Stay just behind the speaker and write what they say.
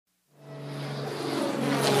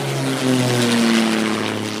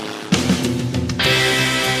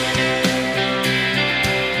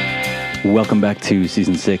Welcome back to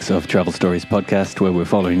Season 6 of Travel Stories Podcast, where we're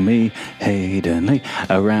following me, Hayden Lee,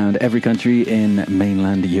 around every country in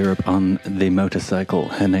mainland Europe on the motorcycle.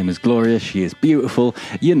 Her name is Gloria. She is beautiful.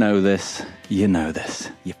 You know this. You know this.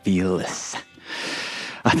 You feel this.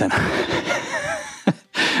 I don't know.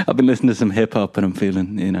 I've been listening to some hip-hop and I'm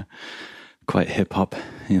feeling, quite hip-hop,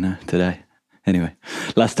 today. Anyway,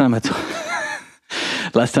 last time I talked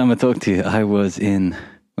to you, I was in...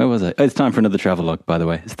 Where was I? Oh, it's time for another travelogue, by the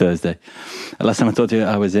way. It's Thursday. Last time I talked to you,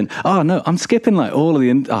 I was in... Oh, no, I'm skipping like all of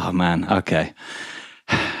the... Oh, man, okay.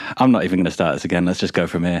 I'm not even going to start this again. Let's just go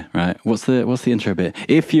from here, right? What's the intro bit?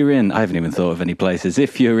 If you're in... I haven't even thought of any places.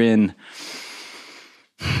 If you're in...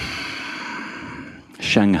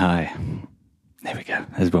 Shanghai. There we go.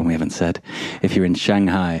 There's one we haven't said. If you're in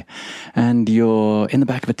Shanghai and you're in the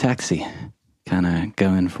back of a taxi... kind of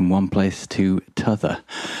going from one place to t'other.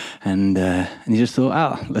 And you just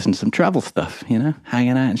thought, listen to some travel stuff,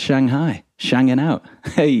 hanging out in Shanghai, shanging out.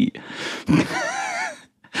 Hey.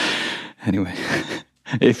 Anyway,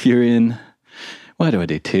 if you're in, why do I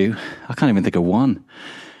do two? I can't even think of one.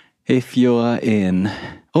 If you're in,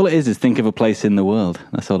 all it is think of a place in the world.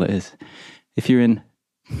 That's all it is. If you're in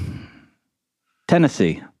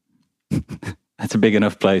Tennessee, that's a big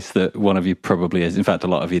enough place that one of you probably is. In fact, a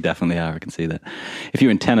lot of you definitely are. I can see that. If you're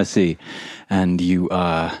in Tennessee and you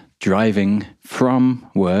are driving from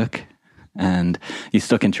work and you're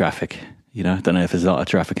stuck in traffic, I don't know if there's a lot of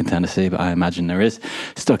traffic in Tennessee, but I imagine there is.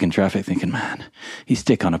 Stuck in traffic thinking, man, you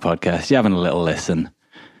stick on a podcast, you're having a little listen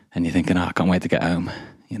and you're thinking, I can't wait to get home.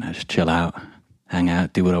 Just chill out, hang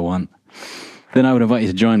out, do what I want. Then I would invite you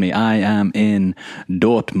to join me. I am in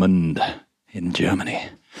Dortmund in Germany.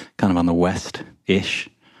 Kind of on the west-ish,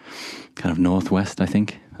 kind of northwest, I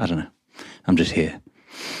think. I don't know. I'm just here.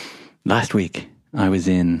 Last week, I was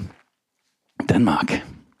in Denmark.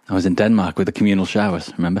 I was in Denmark with the communal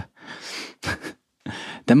showers, remember?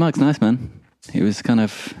 Denmark's nice, man. It was kind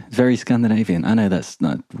of very Scandinavian. I know that's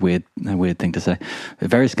not a weird thing to say. But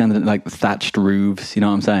very Scandinavian, like thatched roofs, you know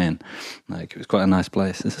what I'm saying? Like, it was quite a nice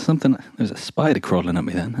place. There's a spider crawling at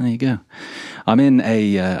me then. There you go. I'm in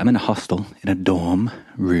a hostel, in a dorm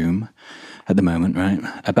room at the moment, right?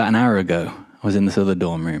 About an hour ago, I was in this other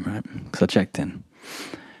dorm room, right? Because I checked in.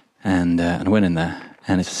 And I went in there,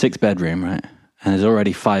 and it's a 6-bedroom, right? And there's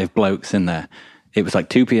already 5 blokes in there. It was like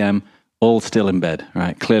 2 p.m., all still in bed,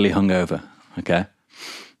 right? Clearly hungover. Okay.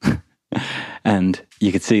 And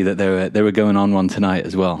you could see that they were going on one tonight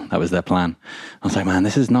as well. That was their plan. I was like, man,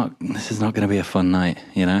 this is not going to be a fun night,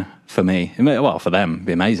 for me. Well, for them, it'd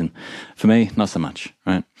be amazing. For me, not so much,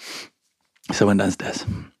 right? So I went downstairs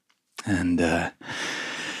and I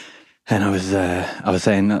was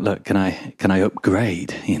saying, look, can I upgrade,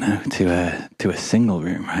 to a single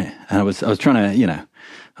room, right? And I was trying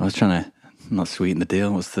to, not sweeten the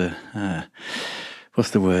deal. What's the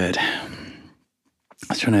word?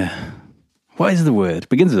 What is the word?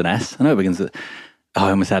 Begins with an S. I know it begins with... Oh, I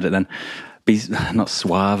almost had it then. Not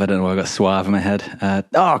suave. I don't know why I got suave in my head.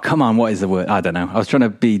 Come on. What is the word? I don't know. I was trying to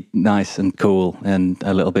be nice and cool and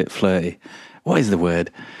a little bit flirty. What is the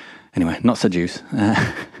word? Anyway, not seduce.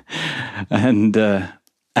 And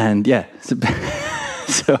yeah.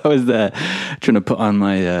 So I was there trying to put on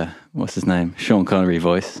my, what's his name? Sean Connery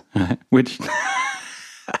voice, which...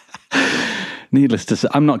 Needless to say,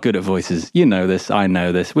 I'm not good at voices. You know this. I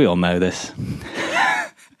know this. We all know this.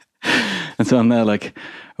 And so I'm there like,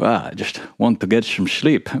 well, I just want to get some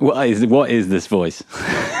sleep. What is this voice?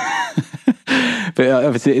 But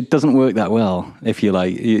obviously it doesn't work that well if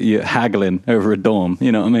you're haggling over a dorm.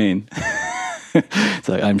 You know what I mean? It's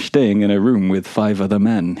like, I'm staying in a room with 5 other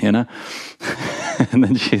men, And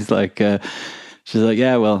then she's like,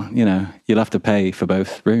 yeah, well, you'll have to pay for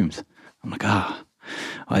both rooms. I'm like,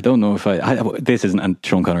 I don't know if this isn't a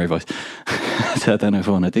Sean Connery voice, so I don't know if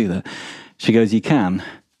I want to do that. She goes, you can.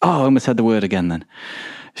 Oh, I almost had the word again then.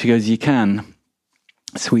 She goes, you can.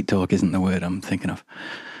 Sweet talk isn't the word I'm thinking of.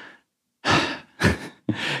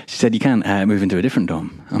 She said, you can move into a different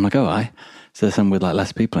dorm. I'm like, aye. So there's some with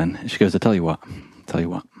less people in. She goes, I'll tell you what.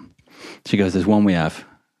 She goes, there's one we have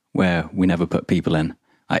where we never put people in.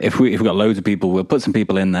 If we've got loads of people, we'll put some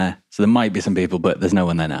people in there. So there might be some people, but there's no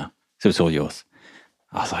one there now. So it's all yours.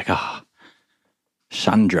 I was like,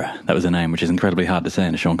 Chandra. That was her name, which is incredibly hard to say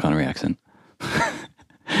in a Sean Connery accent.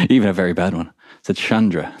 Even a very bad one. I said,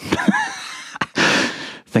 Chandra.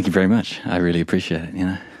 Thank you very much. I really appreciate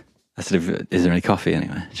it, I said, is there any coffee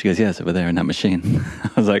anyway? She goes, yes, over there in that machine.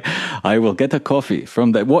 I was like, I will get a coffee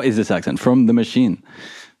from the... What is this accent? From the machine.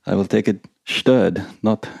 I will take it stirred,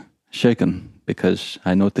 not shaken, because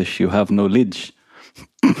I notice you have no lids.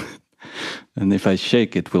 And if I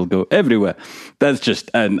shake, it will go everywhere. That's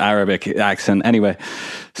just an Arabic accent. Anyway,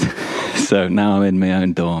 so now I'm in my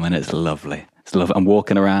own dorm and it's lovely. It's lovely. I'm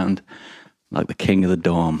walking around like the king of the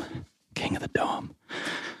dorm. King of the dorm.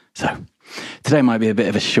 So today might be a bit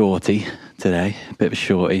of a shorty today. A bit of a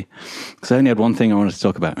shorty. Because I only had one thing I wanted to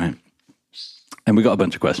talk about, right? And we got a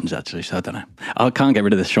bunch of questions, actually, so I don't know. I can't get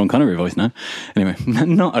rid of this Sean Connery voice now. Anyway,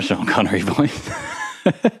 not a Sean Connery voice.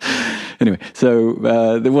 Anyway, so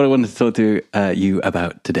what I wanted to talk to you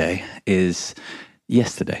about today is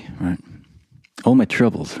yesterday, right? All my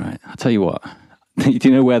troubles, right? I'll tell you what. Do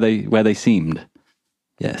you know where they seemed?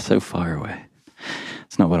 Yeah, so far away.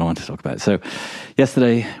 It's not what I want to talk about. So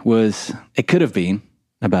yesterday it could have been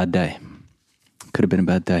a bad day. Could have been a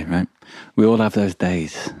bad day, right? We all have those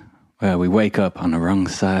days where we wake up on the wrong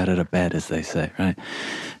side of the bed, as they say, right?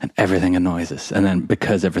 And everything annoys us. And then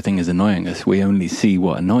because everything is annoying us, we only see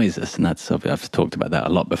what annoys us. And I've talked about that a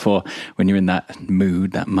lot before. When you're in that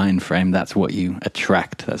mood, that mind frame, that's what you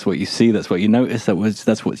attract. That's what you see. That's what you notice.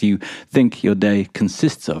 That's what you think your day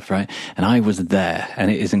consists of, right? And I was there. And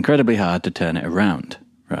it is incredibly hard to turn it around,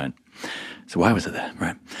 right? So why was I there,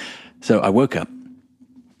 right? So I woke up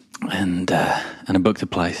and I booked a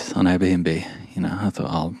place on Airbnb. I thought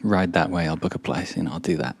I'll ride that way. I'll book a place. I'll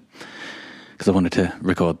do that. Because I wanted to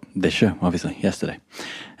record this show, obviously, yesterday.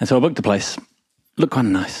 And so I booked a place. Looked kind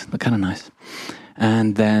of nice.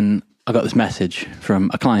 And then I got this message from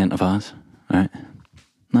a client of ours, right?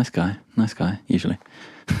 Nice guy, usually.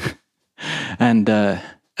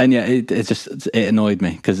 And yeah, it annoyed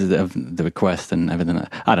me because of the request and everything.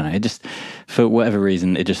 I don't know. It just, for whatever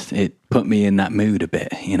reason, it put me in that mood a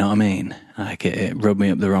bit. You know what I mean? Like it rubbed me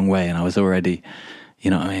up the wrong way, and I was already, you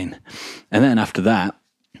know what I mean? And then after that,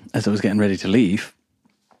 as I was getting ready to leave,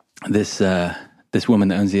 this woman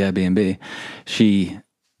that owns the Airbnb, she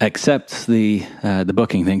accepts the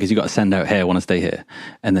booking thing because you got to send out, hey, I want to stay here.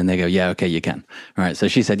 And then they go, yeah, okay, you can. All right. So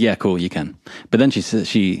she said, yeah, cool, you can. But then she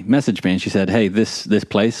messaged me and she said, hey, this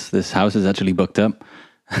house is actually booked up.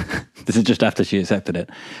 This is just after she accepted it.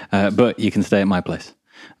 But you can stay at my place.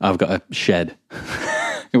 I've got a shed.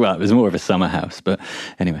 Well, it was more of a summer house, but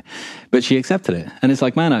anyway. But she accepted it. And it's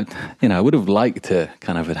like, man, I would have liked to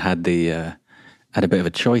kind of had a bit of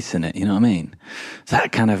a choice in it, you know what I mean? So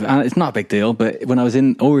that kind of, it's not a big deal, but when I was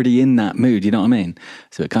already in that mood, you know what I mean?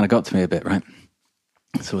 So it kind of got to me a bit, right?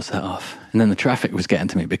 So I set off. And then the traffic was getting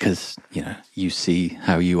to me because, you see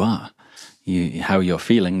how you are. How you're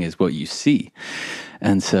feeling is what you see.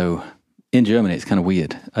 And so in Germany, it's kind of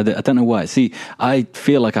weird. I don't know why. See, I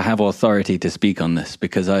feel like I have authority to speak on this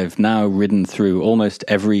because I've now ridden through almost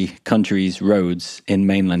every country's roads in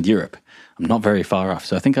mainland Europe. I'm not very far off.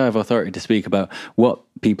 So I think I have authority to speak about what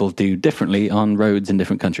people do differently on roads in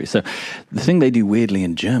different countries. So the thing they do weirdly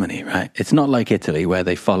in Germany, right? It's not like Italy where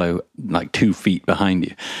they follow like 2 feet behind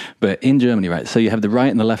you. But in Germany, right? So you have the right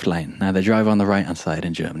and the left lane. Now they drive on the right-hand side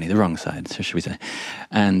in Germany, the wrong side, so should we say.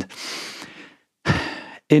 And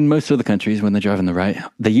in most other countries, when they drive on the right,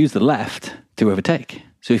 they use the left to overtake.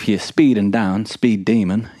 So if you're speeding down, speed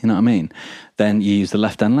demon, you know what I mean? Then you use the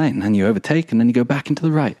left-hand lane and you overtake and then you go back into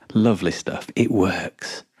the right. Lovely stuff. It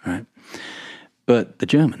works, right? But the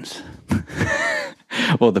Germans,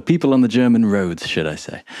 or the people on the German roads, should I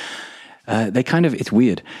say, it's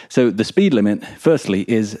weird. So the speed limit, firstly,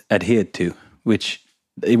 is adhered to, which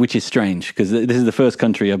is strange because this is the first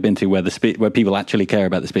country I've been to where people actually care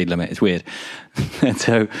about the speed limit. It's weird. And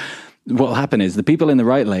so what will happen is the people in the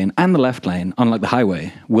right lane and the left lane on like the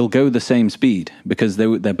highway will go the same speed because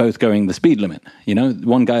they're both going the speed limit.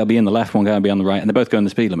 One guy will be in the left, one guy will be on the right, and they're both going the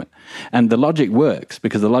speed limit. And the logic works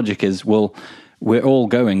because the logic is, well, we're all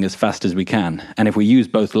going as fast as we can. And if we use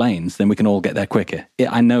both lanes, then we can all get there quicker.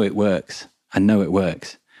 I know it works.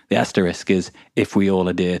 The asterisk is if we all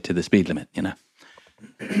adhere to the speed limit,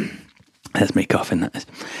 That's me coughing, that is.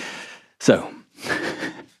 So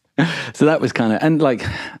that was kind of, and like,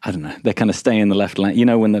 I don't know, they kind of stay in the left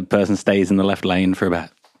lane. When the person stays in the left lane for about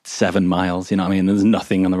 7 miles, you know what I mean? There's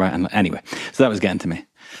nothing on the right. Anyway, so that was getting to me.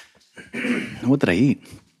 What did I eat?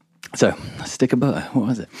 So, a stick of butter. What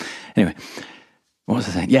was it? Anyway, what was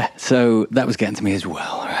I saying? Yeah, so that was getting to me as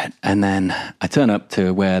well, right? And then I turn up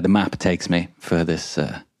to where the map takes me for this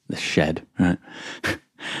shed, right?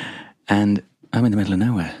 And I'm in the middle of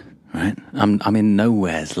nowhere, right? I'm in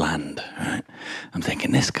nowhere's land, right? I'm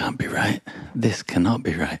thinking, this can't be right. This cannot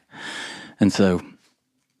be right. And so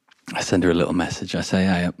I send her a little message. I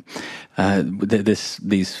say,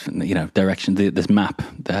 these directions, this map,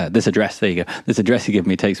 this address, there you go. This address you give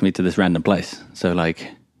me takes me to this random place. So like,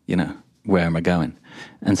 where am I going?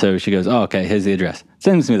 And so she goes, oh, okay, here's the address.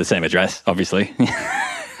 Sends me the same address, obviously.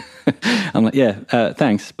 I'm like, yeah,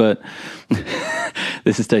 thanks, but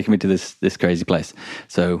this is taking me to this crazy place.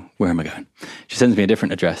 So where am I going? She sends me a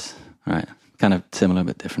different address, right? Kind of similar,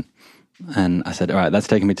 but different. And I said, all right, that's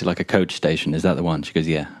taking me to like a coach station. Is that the one? She goes,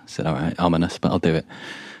 yeah. I said, all right, ominous, but I'll do it.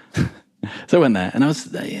 So I went there, and I was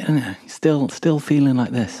still feeling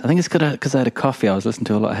like this. I think it's because I had a coffee. I was listening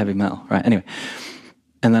to a lot of heavy metal, right? Anyway,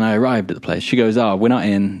 and then I arrived at the place. She goes, oh, we're not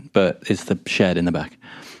in, but it's the shed in the back.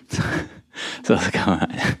 So I was like, all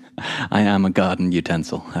right, I am a garden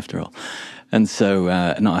utensil after all. And so,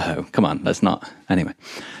 not a hoe. Come on, let's not. Anyway,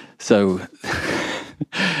 so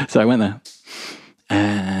I went there,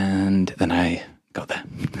 and then I got there.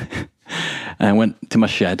 And I went to my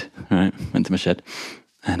shed, right?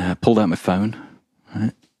 And I pulled out my phone,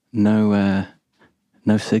 right? No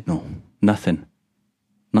signal, nothing.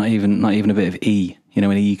 Not even a bit of E. You know,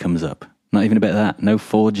 when E comes up. Not even a bit of that. No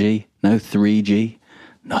 4G, no 3G,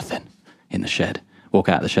 nothing in the shed. Walk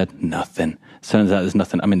out of the shed, nothing. Turns out there's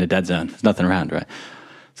nothing. I'm in the dead zone. There's nothing around, right?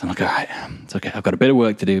 So I'm like, all right, it's okay. I've got a bit of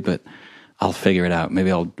work to do, but I'll figure it out.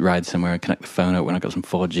 Maybe I'll ride somewhere and connect the phone up when I've got some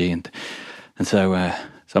 4G. And so I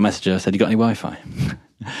messaged her. I said, you got any Wi-Fi?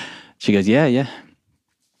 She goes, yeah.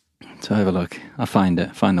 So I have a look. I find the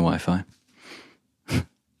Wi-Fi.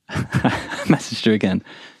 I messaged her again.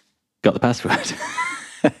 Got the password.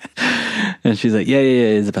 And she's like, yeah,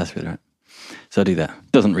 it's the password, right? So I do that.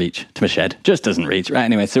 Doesn't reach to my shed. Just doesn't reach. Right,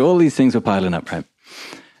 anyway, so all these things were piling up, right?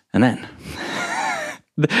 And then,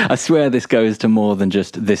 I swear this goes to more than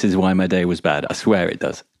just, this is why my day was bad. I swear it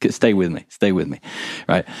does. Stay with me.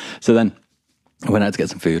 Right? So then, I went out to get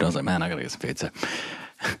some food. I was like, man, I gotta get some food. So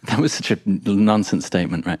that was such a nonsense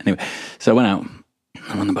statement, right? Anyway, so I went out.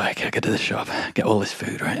 I'm on the bike. I get to the shop, get all this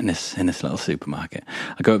food, right, in this little supermarket.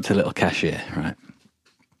 I go up to the little cashier, right,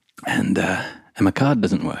 and my card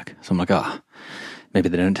doesn't work. So I'm like, maybe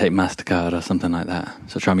they don't take MasterCard or something like that.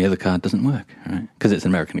 So I try my other card, doesn't work, right, because it's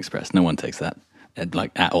American Express. No one takes that,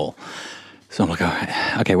 like, at all. So I'm like, all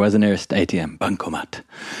right, okay, where's the nearest ATM? Bancomat.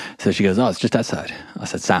 So she goes, it's just outside. I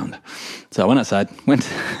said, sound. So I went outside, went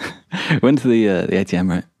to the ATM,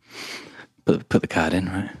 right, put the card in,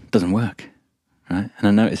 right, doesn't work. Right? And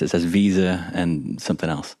I notice it says Visa and something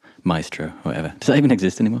else, Maestro, whatever. Does that even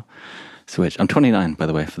exist anymore? Switch. I'm 29, by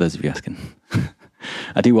the way, for those of you asking.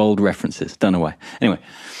 I do old references, don't know why. Anyway,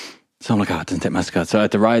 so I'm like, it doesn't take MasterCard. So I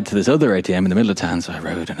had to ride to this other ATM in the middle of town. So I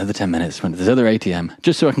rode another 10 minutes, went to this other ATM,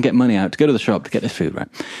 just so I can get money out to go to the shop to get this food, right?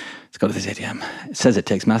 It's got to this ATM. It says it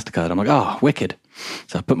takes MasterCard. I'm like, wicked.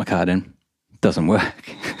 So I put my card in. Doesn't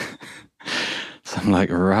work. So I'm like,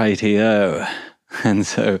 righty-o. And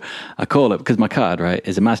so I call it, because my card, right,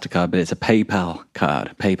 is a MasterCard, but it's a PayPal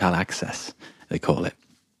card, PayPal Access, they call it.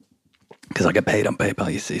 Because I get paid on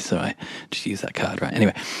PayPal, you see, so I just use that card, right?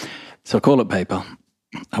 Anyway, so I call up PayPal.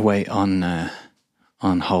 I wait on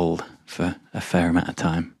hold for a fair amount of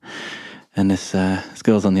time. And this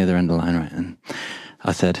girl's on the other end of the line, right? And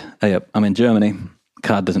I said, hey, I'm in Germany.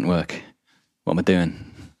 Card doesn't work. What am I doing?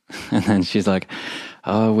 And then she's like,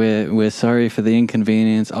 we're sorry for the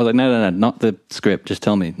inconvenience. I was like, no, not the script. Just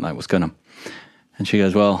tell me, like, what's going on. And she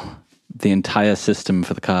goes, well, the entire system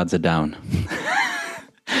for the cards are down.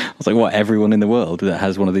 I was like, what, everyone in the world that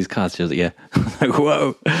has one of these cards? She was like, yeah. I was like,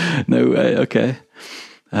 whoa, no way, okay.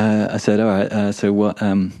 I said, all right, so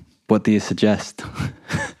what do you suggest?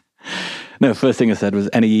 No, first thing I said was,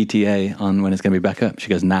 any ETA on when it's going to be back up? She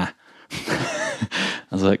goes, nah. I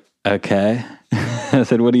was like, okay. I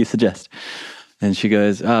said, what do you suggest? And she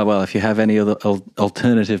goes, well, if you have any other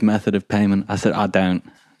alternative method of payment. I said, I don't.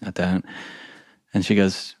 And she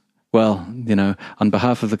goes, well, on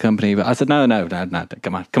behalf of the company. But I said, no,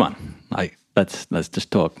 come on. Like, let's just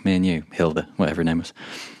talk, me and you, Hilda, whatever her name was.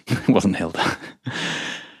 It wasn't Hilda.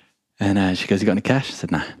 And she goes, you got any cash? I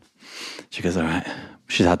said, nah. She goes, all right.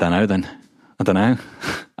 She's had that now then. I don't know.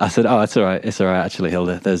 I said, it's all right. It's all right, actually,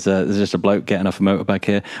 Hilda. There's just a bloke getting off a motorbike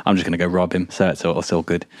here. I'm just going to go rob him. So it's all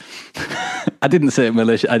good. I didn't say it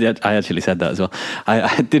malicious. I actually said that as well.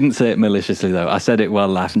 I didn't say it maliciously, though. I said it while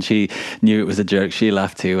laughing. She knew it was a joke. She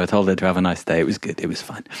laughed too. I told her to have a nice day. It was good. It was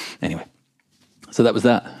fine. Anyway, so that was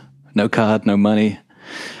that. No card, no money.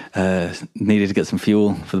 Needed to get some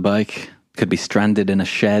fuel for the bike. Could be stranded in a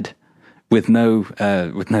shed. With no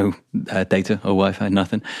data or Wi-Fi,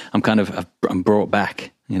 nothing. I'm brought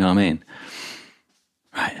back, you know what I mean?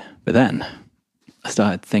 Right. But then I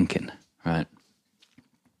started thinking, right?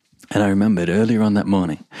 And I remembered earlier on that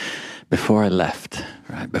morning, before I left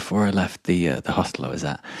the hostel I was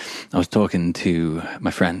at, I was talking to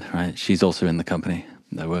my friend, right? She's also in the company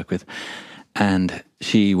that I work with. And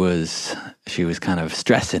she was kind of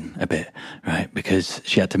stressing a bit, right? Because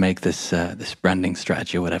she had to make this branding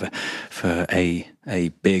strategy or whatever for a a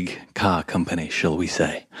big car company, shall we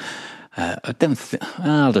say.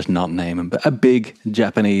 I'll just not name them, but a big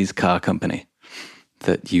Japanese car company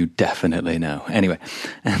that you definitely know. Anyway,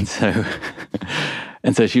 and so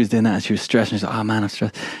she was doing that, and she was stressed, and she's like, oh man, I'm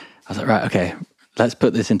stressed. I was like, right, okay, let's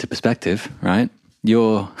put this into perspective, right?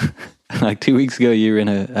 You're like 2 weeks ago, you were in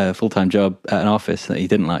a full-time job at an office that you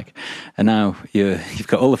didn't like, and now you've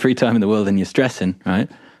got all the free time in the world and you're stressing, right?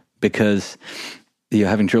 Because you're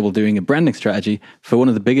having trouble doing a branding strategy for one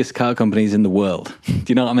of the biggest car companies in the world. Do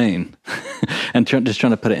you know what I mean? And just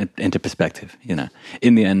trying to put it into perspective, you know.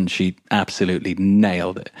 In the end, she absolutely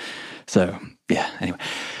nailed it. So, yeah, anyway.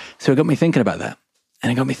 So it got me thinking about that. And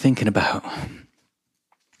it got me thinking about,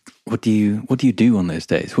 what do you do on those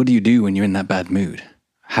days? What do you do when you're in that bad mood?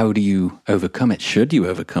 How do you overcome it? Should you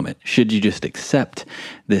overcome it? Should you just accept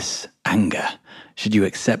this anger? Should you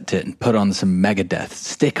accept it and put on some Megadeth,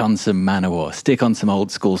 stick on some Manowar, stick on some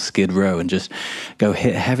old school Skid Row and just go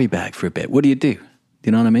hit a heavy bag for a bit? What do? Do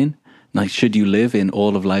you know what I mean? Like, should you live in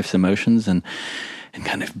all of life's emotions and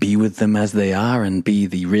kind of be with them as they are and be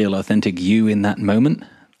the real authentic you in that moment?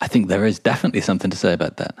 I think there is definitely something to say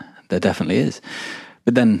about that. There definitely is.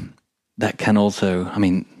 But then that can also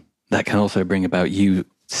bring about you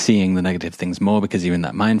seeing the negative things more because you're in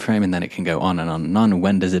that mind frame, and then it can go on and on and on. And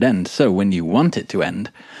when does it end? So when you want it to end,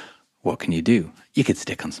 what can you do? You could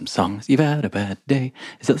stick on some songs. You've had a bad day.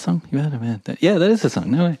 Is that the song? You've had a bad day. Yeah, that is the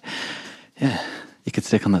song. No way. Yeah, you could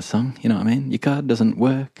stick on that song. You know what I mean? Your card doesn't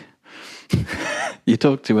work. You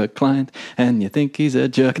talk to a client and you think he's a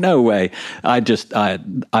jerk. No way.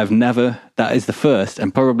 I've never, that is the first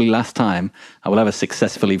and probably last time I will ever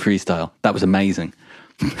successfully freestyle. That was amazing.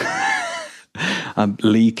 I'm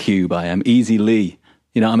Lee Cube, I am Easy Lee.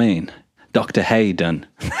 You know what I mean? Dr. Hay done.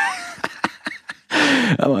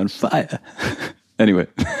 I'm on fire. Anyway.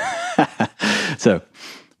 So,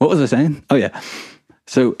 what was I saying? Oh yeah.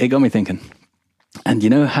 So it got me thinking. And you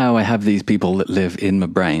know how I have these people that live in my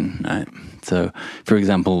brain, right? So, for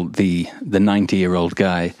example, the 90-year-old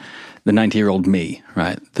guy, the 90-year-old me,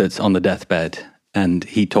 right, that's on the deathbed, and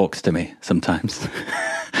he talks to me sometimes.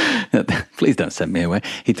 Please don't send me away.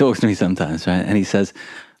 He talks to me sometimes, right? And he says,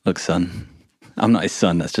 look, son, I'm not his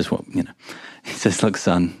son. That's just what, you know. He says, look,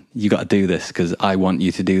 son, you got to do this because I want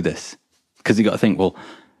you to do this. Because you got to think, well,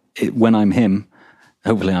 when I'm him,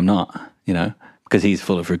 hopefully I'm not, you know, because he's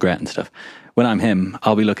full of regret and stuff. When I'm him,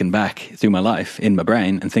 I'll be looking back through my life in my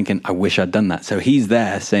brain and thinking, I wish I'd done that. So he's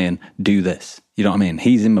there saying, do this. You know what I mean?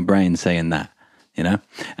 He's in my brain saying that. You know,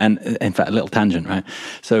 and in fact, a little tangent, right?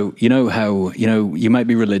 So, you know how, you know, you might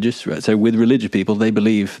be religious, right? So with religious people, they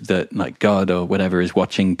believe that like God or whatever is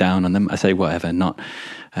watching down on them. I say whatever, not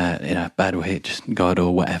in a bad way, just God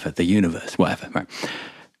or whatever, the universe, whatever, right?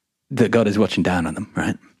 That God is watching down on them,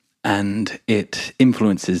 right? And it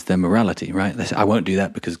influences their morality, right? They say, I won't do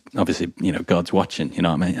that because obviously, you know, God's watching, you know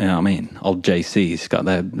what I mean? You know what I mean? Old JC's got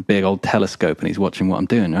their big old telescope and he's watching what I'm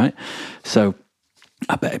doing, right? So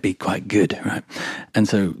I better be quite good, right? And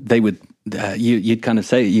so they would, you'd kind of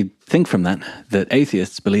say, you'd think from that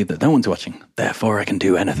atheists believe that no one's watching, therefore I can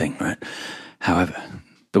do anything, right? However,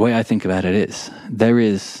 the way I think about it is, there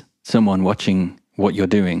is someone watching what you're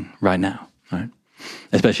doing right now, right?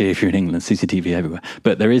 Especially if you're in England, CCTV everywhere.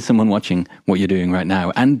 But there is someone watching what you're doing right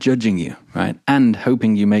now and judging you, right? And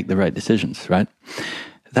hoping you make the right decisions, right?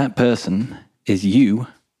 That person is you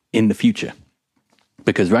in the future.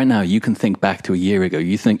 Because right now you can think back to a year ago,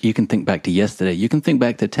 you can think back to yesterday, you can think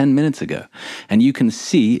back to 10 minutes ago, and you can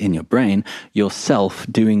see in your brain yourself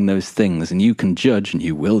doing those things, and you can judge, and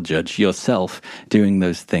you will judge yourself doing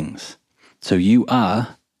those things. So you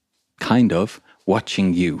are kind of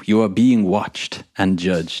watching you. You are being watched and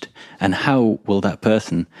judged. And how will that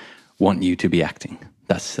person want you to be acting?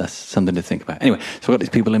 That's something to think about. Anyway, so I've got these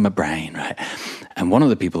people in my brain, right? And one of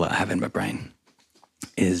the people that I have in my brain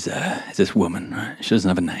is this woman, right? She doesn't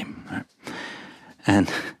have a name, right?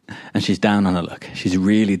 And she's down on her luck. She's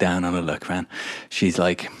really down on her luck, man. She's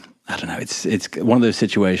like, I don't know. It's one of those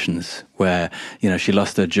situations where, you know, she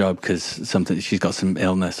lost her job because she's got some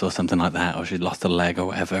illness or something like that, or she lost a leg or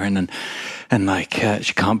whatever, and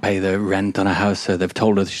she can't pay the rent on her house, so they've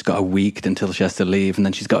told her she's got a week until she has to leave, and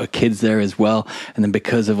then she's got her kids there as well, and then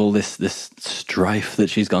because of all this strife that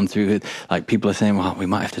she's gone through, like people are saying, well, we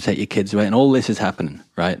might have to take your kids away, and all this is happening,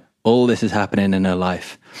 right? All this is happening in her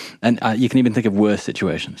life, and you can even think of worse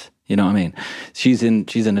situations. You know what I mean? She's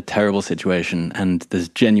in a terrible situation, and there's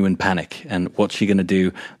genuine panic. And what's she going to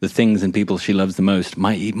do? The things and people she loves the most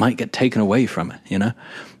might get taken away from her. You know,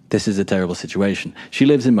 this is a terrible situation. She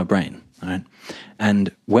lives in my brain, right?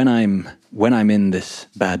 And when I'm in this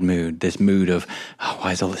bad mood, this mood of, oh,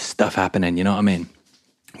 why is all this stuff happening? You know what I mean?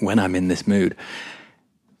 when I'm in this mood,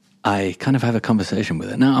 I kind of have a conversation with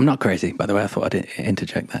her. Now, I'm not crazy, by the way. I thought I'd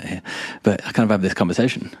interject that here. But I kind of have this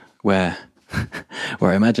conversation where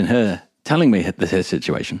I imagine her telling me her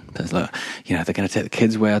situation. There's like, they're going to take the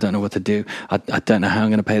kids away. I don't know what to do. I don't know how I'm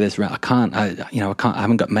going to pay this rent. I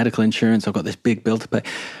haven't got medical insurance. I've got this big bill to pay.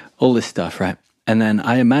 All this stuff, right? And then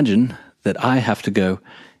I imagine that I have to go,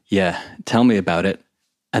 yeah, tell me about it,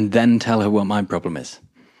 and then tell her what my problem is.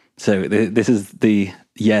 So this is the,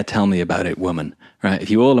 yeah, tell me about it woman, right?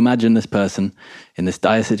 If you all imagine this person in this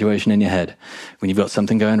dire situation in your head, when you've got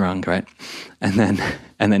something going wrong, right? And then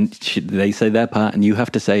they say their part and you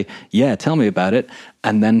have to say, yeah, tell me about it,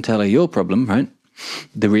 and then tell her your problem, right?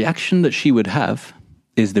 The reaction that she would have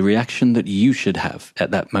is the reaction that you should have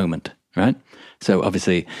at that moment, right? So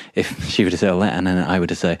obviously, if she were to say all that, and then I were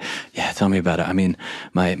to say, yeah, tell me about it. I mean,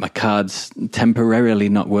 my card's temporarily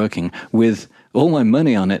not working with all my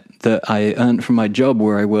money on it that I earned from my job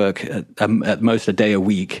where I work at most a day a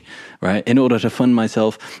week, right? In order to fund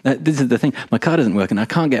myself. This is the thing. My card isn't working. I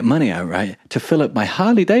can't get money out, right? To fill up my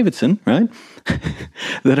Harley Davidson, right?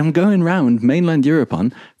 that I'm going around mainland Europe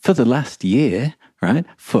on for the last year, right?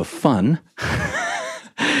 For fun.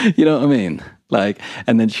 You know what I mean? Like,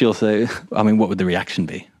 and then she'll say, I mean, what would the reaction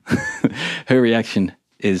be? Her reaction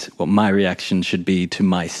is what my reaction should be to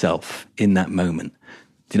myself in that moment.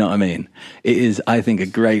 Do you know what I mean? It is, I think, a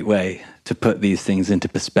great way to put these things into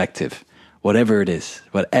perspective. Whatever it is,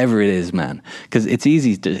 man. Because it's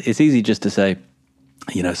easy just to say,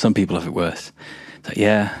 some people have it worse. So,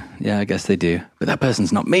 yeah, I guess they do. But that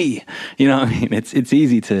person's not me. You know what I mean? It's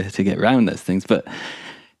easy to get around those things. But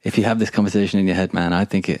if you have this conversation in your head, man, I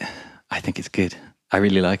think it's good. I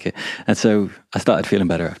really like it. And so I started feeling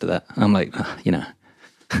better after that. I'm like,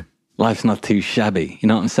 life's not too shabby. You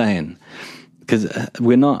know what I'm saying? Because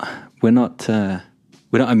we're not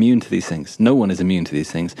immune to these things. No one is immune to these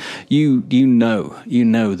things. You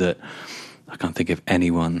know that. I can't think of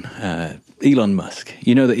anyone. Elon Musk.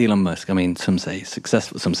 You know that Elon Musk. I mean, some say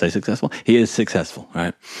successful. Some say successful. He is successful,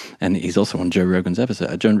 right? And he's also on Joe Rogan's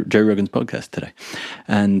Joe Rogan's podcast today.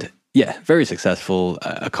 And yeah, very successful,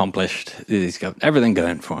 accomplished. He's got everything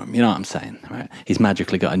going for him. You know what I'm saying, right? He's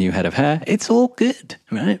magically got a new head of hair. It's all good,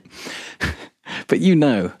 right? But you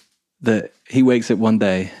know that he wakes up one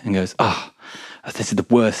day and goes, this is the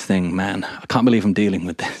worst thing, man. I can't believe I'm dealing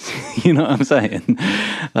with this. You know what I'm saying?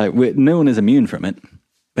 Like, no one is immune from it,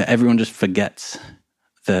 but everyone just forgets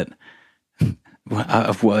that.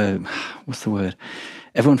 What's the word?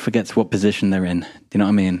 Everyone forgets what position they're in. Do you know what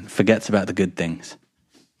I mean? Forgets about the good things.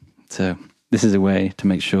 So this is a way to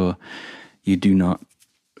make sure you do not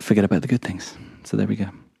forget about the good things. So there we go.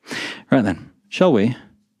 Right then, shall we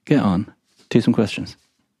get on to some questions?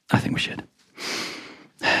 I think we should.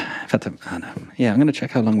 In fact, I know. Yeah, I'm going to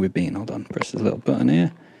check how long we've been. Hold on, press this little button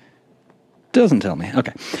here. Doesn't tell me.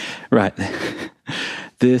 Okay, right.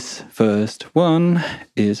 This first one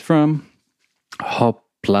is from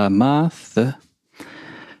Hoplamath.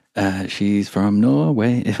 She's from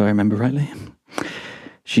Norway, if I remember rightly.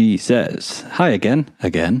 She says, hi again.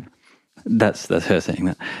 That's her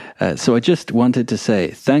saying that. So I just wanted to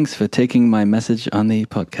say thanks for taking my message on the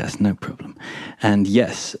podcast. No problem. And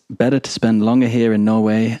yes, better to spend longer here in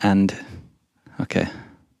Norway and, okay,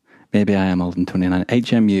 maybe I am older than 29.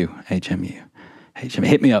 HMU.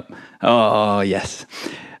 Hit me up. Oh, yes.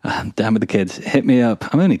 Down with the kids. Hit me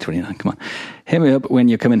up. I'm only 29. Come on. Hit me up when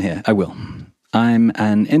you're coming here. I will. I'm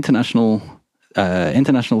an international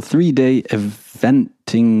 3-day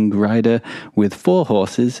eventing rider with 4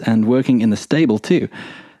 horses and working in the stable too.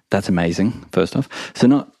 That's amazing, first off. So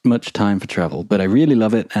not much time for travel, but I really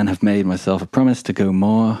love it and have made myself a promise to go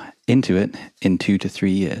more into it in 2 to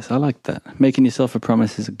 3 years. I like that. Making yourself a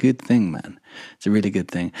promise is a good thing, man. It's a really good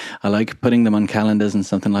thing. I like putting them on calendars and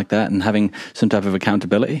something like that and having some type of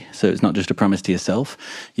accountability. So it's not just a promise to yourself.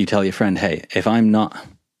 You tell your friend, hey, if I'm not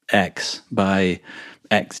X by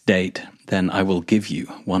X date, then I will give you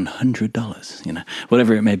 $100,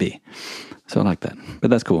 whatever it may be. So I like that. But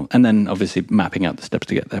that's cool. And then obviously mapping out the steps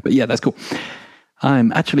to get there. But yeah, that's cool.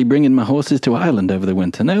 I'm actually bringing my horses to Ireland over the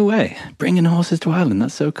winter. No way. Bringing horses to Ireland.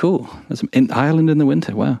 That's so cool. That's in Ireland in the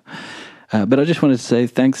winter. Wow. But I just wanted to say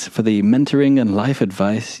thanks for the mentoring and life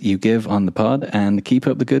advice you give on the pod and keep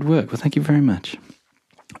up the good work. Well, thank you very much.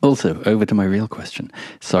 Also, over to my real question.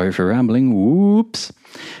 Sorry for rambling. Whoops.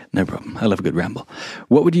 No problem. I love a good ramble.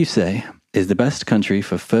 What would you say is the best country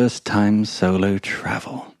for first-time solo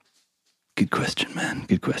travel? Good question, man.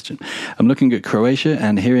 Good question. I'm looking at Croatia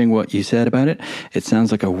and hearing what you said about it. It sounds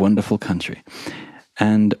like a wonderful country.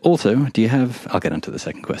 And also, do you have... I'll get into the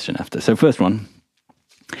second question after. So first one.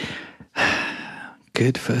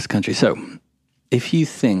 Good first country. So if you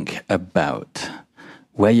think about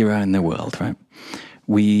where you are in the world, right?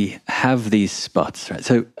 We have these spots, right?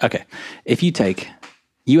 So, okay, if you take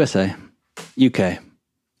USA, UK,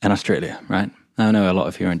 and Australia, right? I know a lot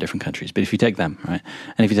of you are in different countries, but if you take them, right?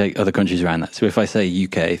 And if you take other countries around that. So if I say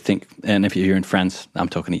UK, and if you're in France, I'm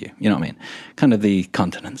talking to you. You know what I mean? Kind of the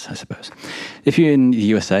continents, I suppose. If you're in the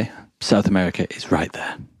USA, South America is right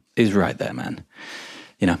there. Is right there, man.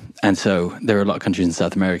 You know, and so there are a lot of countries in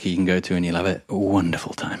South America you can go to and you'll have a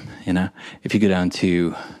wonderful time, you know? If you go down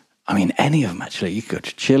to, I mean, any of them actually. You could go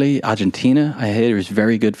to Chile, Argentina, I hear is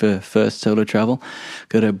very good for first solo travel.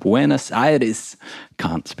 Go to Buenos Aires.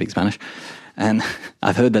 Can't speak Spanish. And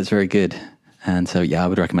I've heard that's very good. And so, yeah, I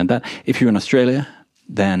would recommend that. If you're in Australia,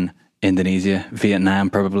 then Indonesia,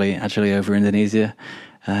 Vietnam probably, actually over Indonesia.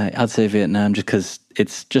 I'd say Vietnam just because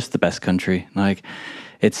it's just the best country. Like,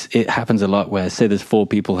 it happens a lot where, say there's 4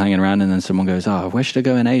 people hanging around and then someone goes, oh, where should I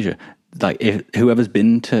go in Asia? Like, if whoever's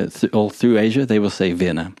been to all through Asia, they will say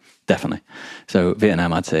Vietnam. Definitely. So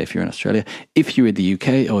Vietnam, I'd say, if you're in Australia. If you're in the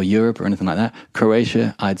UK or Europe or anything like that,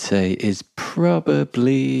 Croatia, I'd say, is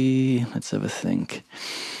probably, let's have a think.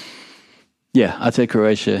 Yeah, I'd say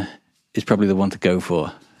Croatia is probably the one to go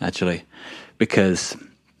for, actually, because,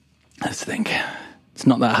 let's think, it's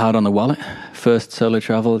not that hard on the wallet. First solo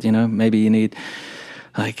travel, you know, maybe you need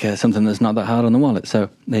like something that's not that hard on the wallet. So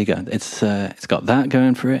there you go. It's got that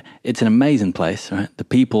going for it. It's an amazing place, right? The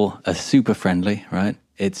people are super friendly, right?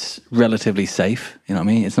 It's relatively safe, you know what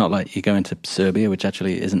I mean? It's not like you go into Serbia, which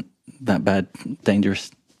actually isn't that bad,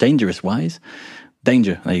 dangerous-wise.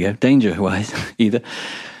 Danger, there you go, danger-wise either.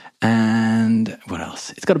 And what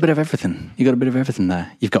else? It's got a bit of everything. You've got a bit of everything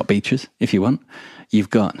there. You've got beaches, if you want.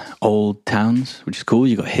 You've got old towns, which is cool.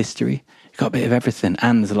 You've got history. You've got a bit of everything.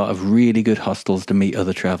 And there's a lot of really good hostels to meet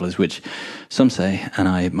other travellers, which some say, and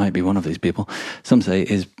I might be one of these people, some say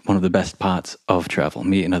is one of the best parts of travel,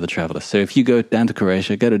 meeting other travellers. So if you go down to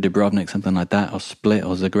Croatia, go to Dubrovnik, something like that, or Split,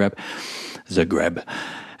 or Zagreb,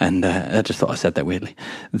 and I just thought I said that weirdly,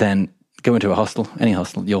 then go into a hostel, any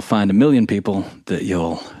hostel, you'll find 1 million people that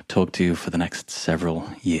you'll talk to for the next several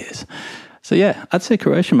years. So yeah, I'd say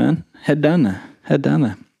Croatia, man. Head down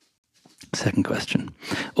there. Second question.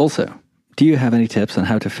 Also, do you have any tips on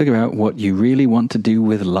how to figure out what you really want to do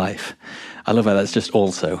with life? I love how that's just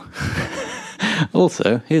also.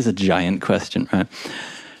 Also, here's a giant question, right?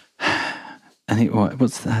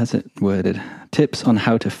 How's it worded? Tips on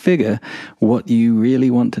how to figure what you really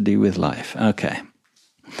want to do with life. Okay.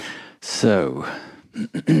 So,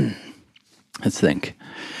 let's think.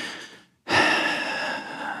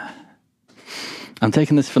 I'm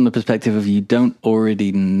taking this from the perspective of you don't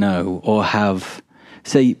already know or have,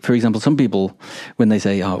 say, for example, some people, when they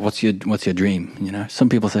say, oh, what's your dream? You know, some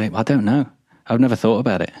people say, I don't know. I've never thought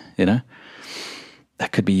about it, you know.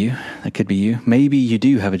 That could be you. Maybe you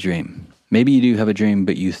do have a dream.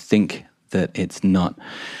 But you think that it's not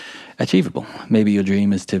achievable. Maybe your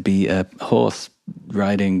dream is to be a horse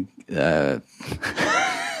riding, can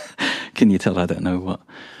you tell I don't know what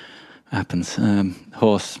happens?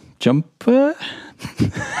 Horse jumper?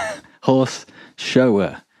 Horse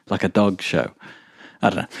shower, like a dog show. I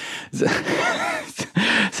don't know.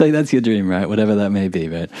 Say that's your dream, right? Whatever that may be,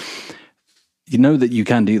 right? You know that you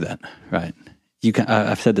can do that, right? You can.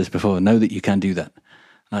 I've said this before. Know that you can do that.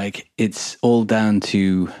 Like, it's not all down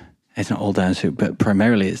to, but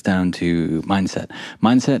primarily it's down to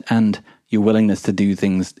mindset and your willingness to do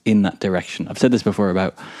things in that direction. I've said this before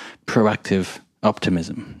about proactive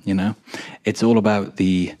optimism, you know? It's all about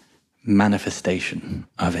the manifestation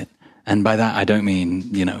of it. And by that, I don't mean,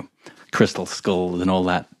 you know, crystal skulls and all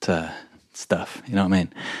that stuff, you know what I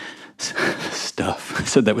mean? Stuff. I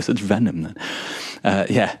said that with such venom then.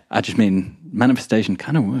 Yeah, I just mean manifestation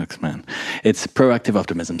kind of works, man. It's proactive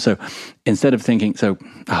optimism. So instead of thinking,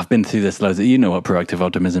 I've been through this loads, you know what proactive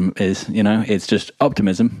optimism is, you know, it's just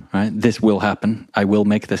optimism, right? This will happen. I will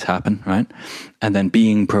make this happen, right? And then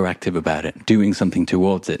being proactive about it, doing something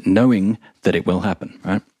towards it, knowing that it will happen,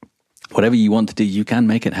 right? Whatever you want to do, you can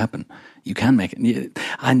make it happen. You can make it.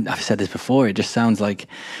 I've said this before. It just sounds like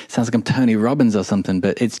I'm Tony Robbins or something,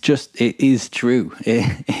 but it is true.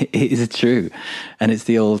 It is true. And it's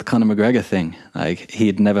the old Conor McGregor thing. Like, he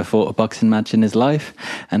had never fought a boxing match in his life.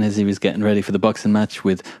 And as he was getting ready for the boxing match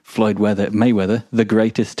with Floyd Mayweather, the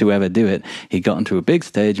greatest to ever do it, he got onto a big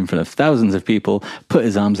stage in front of thousands of people, put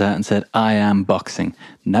his arms out and said, I am boxing.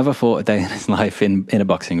 Never fought a day in his life in a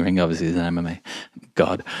boxing ring. Obviously, he's an MMA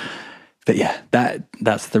god. But yeah,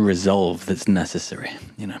 that's the resolve that's necessary,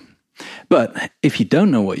 you know. But if you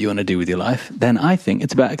don't know what you want to do with your life, then I think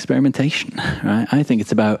it's about experimentation, right? I think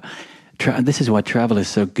it's about, this is why travel is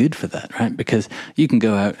so good for that, right? Because you can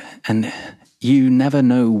go out and you never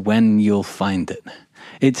know when you'll find it.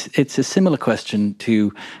 It's a similar question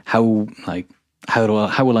to how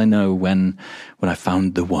will I know when I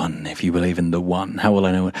found the one, if you believe in the one? How will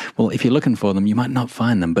I know? Well, if you're looking for them, you might not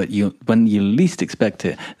find them, but when you least expect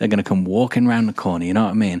it, they're going to come walking around the corner, you know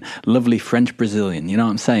what I mean? Lovely French Brazilian, you know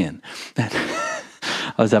what I'm saying?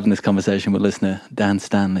 I was having this conversation with listener Dan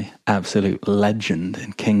Stanley, absolute legend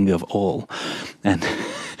and king of all. And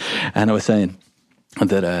I was saying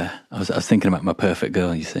that I was thinking about my perfect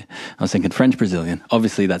girl, you see. I was thinking French Brazilian.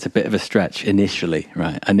 Obviously, that's a bit of a stretch initially,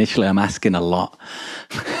 right? Initially, I'm asking a lot.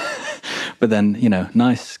 But then,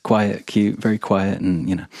 nice, quiet, cute, very quiet,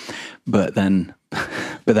 and, but then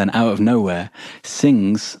out of nowhere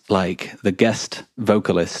sings like the guest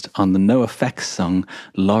vocalist on the NoFX song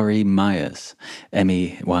Laurie Myers,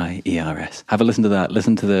 Meyers. Have a listen to that.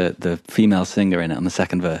 Listen to the female singer in it on the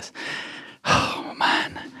second verse. Oh,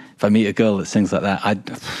 man. If I meet a girl that sings like that,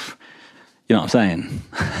 you know what I'm saying?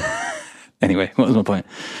 Anyway, what was my point?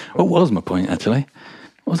 What was my point, actually?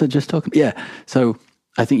 What was I just talking about? Yeah, so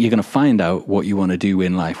I think you're going to find out what you want to do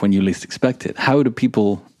in life when you least expect it. How do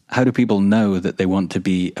people know that they want to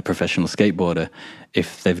be a professional skateboarder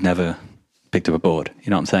if they've never picked up a board?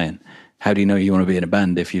 You know what I'm saying? How do you know you want to be in a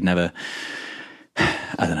band if you've never,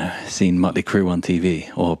 I don't know, seen Motley Crue on TV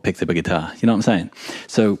or picked up a guitar? You know what I'm saying?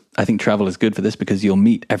 So I think travel is good for this because you'll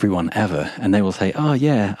meet everyone ever and they will say, oh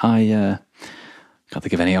yeah, I can't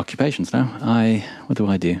think of any occupations now. What do?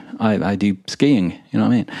 I do skiing, you know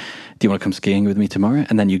what I mean? Do you want to come skiing with me tomorrow?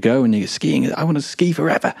 And then you go and you go skiing. I want to ski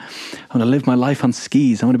forever. I want to live my life on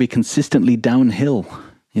skis. I want to be consistently downhill.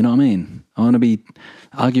 You know what I mean? I want to be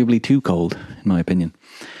arguably too cold, in my opinion.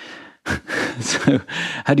 So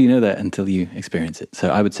how do you know that until you experience it? So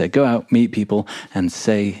I would say go out, meet people, and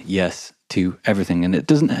say yes to everything. And it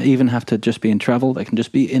doesn't even have to just be in travel. It can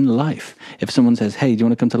just be in life. If someone says, hey, do you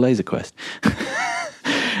want to come to Laser Quest?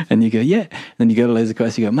 And you go, yeah. Then you go to Laser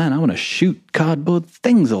Quest, you go, man, I want to shoot cardboard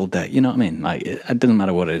things all day. You know what I mean? Like, it doesn't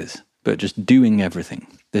matter what it is, but just doing everything.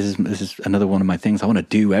 This is another one of my things. I want to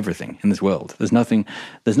do everything in this world. There's nothing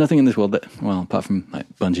in this world that, well, apart from like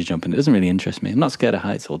bungee jumping, it doesn't really interest me. I'm not scared of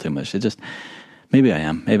heights all too much. It just, maybe I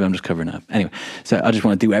am. Maybe I'm just covering up. Anyway, so I just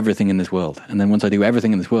want to do everything in this world. And then once I do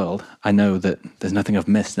everything in this world, I know that there's nothing I've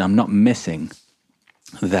missed. And I'm not missing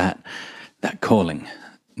that calling,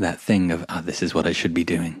 that thing of, this is what I should be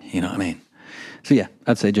doing. You know what I mean? So yeah,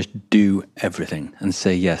 I'd say just do everything and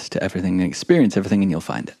say yes to everything and experience everything and you'll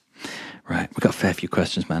find it. Right, we've got a fair few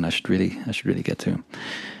questions, man. I should really get to them.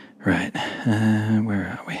 Right, where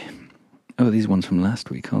are we? Oh, these ones from last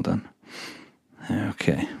week. Hold on.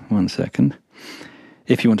 Okay, 1 second.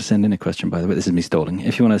 If you want to send in a question, by the way, this is me stalling.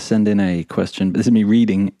 If you want to send in a question, this is me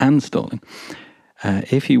reading and stalling.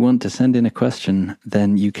 If you want to send in a question,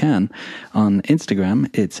 then you can. On Instagram,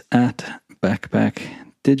 it's at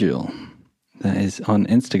backpackdigital. That is on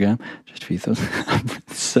Instagram. Just a few thoughts.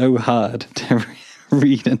 It's so hard to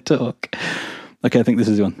read and talk. Okay, I think this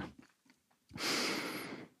is one.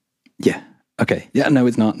 Yeah. Okay. Yeah, no,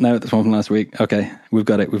 it's not. No, that's one from last week. Okay, we've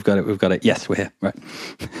got it. Yes, we're here. Right.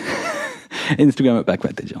 Instagram at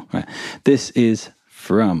backpackdigital. Right. This is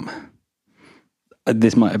from...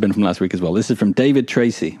 this might have been from last week as well. This is from David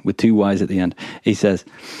Tracy with 2 Y's at the end. He says,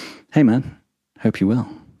 hey man, hope you're well.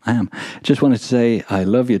 I am. Just wanted to say I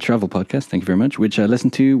love your travel podcast. Thank you very much. Which I listen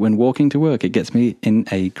to when walking to work. It gets me in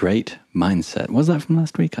a great mindset. Was that from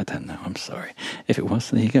last week? I don't know. I'm sorry. If it was,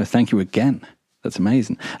 there you go. Thank you again. That's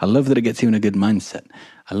amazing. I love that it gets you in a good mindset.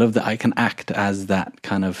 I love that I can act as that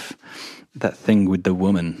kind of, that thing with the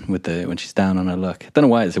woman, when she's down on her luck. I don't know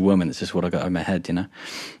why it's a woman. It's just what I got in my head, you know.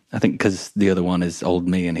 I think because the other one is old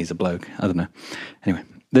me and he's a bloke. I don't know. Anyway,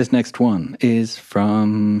 this next one is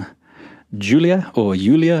from Julia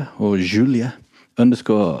 _Iubimat.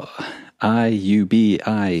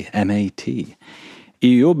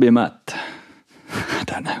 Iubimat. I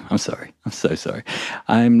don't know. I'm sorry. I'm so sorry.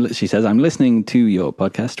 She says, I'm listening to your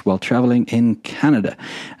podcast while traveling in Canada.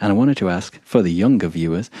 And I wanted to ask, for the younger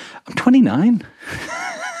viewers, I'm 29.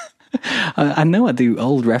 I know I do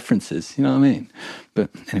old references, you know what I mean? But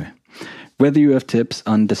anyway, whether you have tips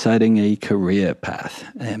on deciding a career path.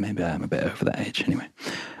 Maybe I'm a bit over that age anyway.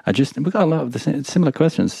 We got a lot of the similar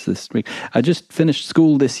questions this week. I just finished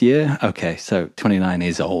school this year. Okay, so 29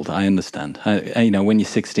 is old. I understand. When you're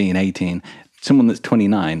 16, 18, someone that's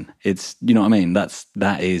 29, it's, you know what I mean?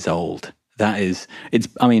 That is old.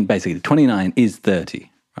 Basically 29 is 30,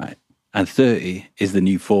 right? And 30 is the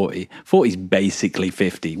new 40. 40 is basically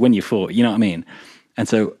 50 when you're 40, you know what I mean? And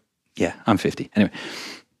so, yeah, I'm 50. Anyway,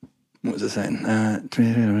 what was I saying?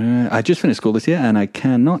 I just finished school this year and I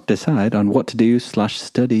cannot decide on what to do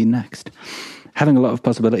 /study next. having a lot of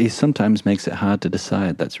possibilities sometimes makes it hard to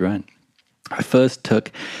decide. That's right. I first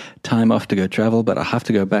took time off to go travel, but I'll have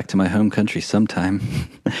to go back to my home country sometime.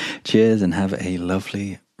 Cheers and have a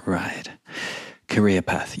lovely ride. Career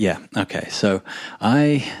path. Yeah. Okay. So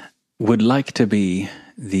I would like to be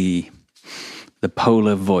the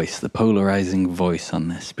polar voice, the polarizing voice on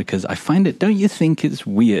this, because I find it, don't you think it's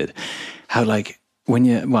weird how, like, when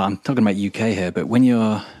you're, well, I'm talking about UK here, but when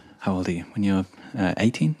you're, how old are you? When you're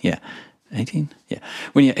 18? Yeah. 18? Yeah.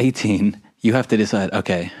 When you're 18, you have to decide,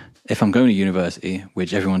 okay, if I'm going to university,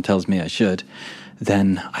 which everyone tells me I should,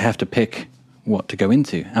 then I have to pick what to go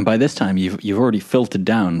into. And by this time, you've already filtered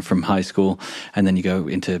down from high school, and then you go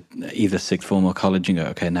into either sixth form or college and go,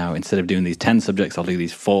 okay, now instead of doing these 10 subjects, I'll do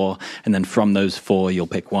these 4. And then from those 4, you'll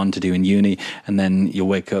pick one to do in uni. And then you'll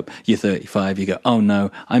wake up, you're 35, you go, oh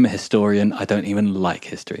no, I'm a historian. I don't even like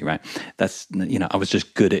history, right? That's, I was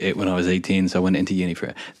just good at it when I was 18, so I went into uni for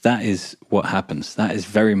it. That is what happens. That is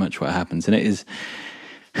very much what happens. And it's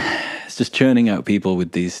just churning out people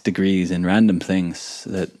with these degrees in random things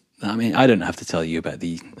that, I mean, I don't have to tell you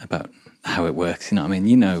about how it works.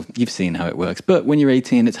 You've seen how it works. But when you're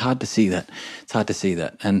 18, it's hard to see that. It's hard to see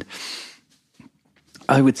that. And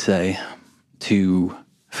I would say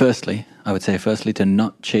firstly to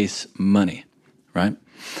not chase money, right?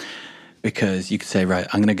 Because you could say, right,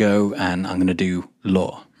 I'm going to go and I'm going to do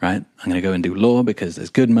law, right? I'm going to go and do law because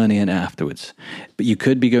there's good money in it afterwards. But you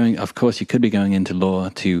could be going into law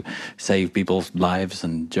to save people's lives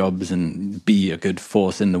and jobs and be a good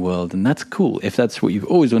force in the world. And that's cool. If that's what you've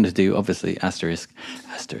always wanted to do, obviously, asterisk.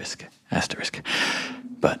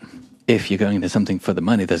 But if you're going into something for the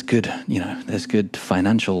money, there's good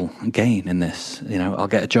financial gain in this. I'll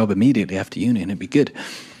get a job immediately after uni and it'd be good.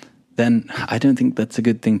 Then I don't think that's a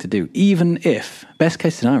good thing to do. Even if, best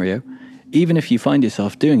case scenario, even if you find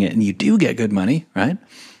yourself doing it and you do get good money, right?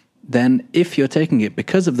 Then if you're taking it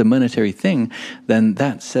because of the monetary thing, then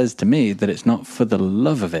that says to me that it's not for the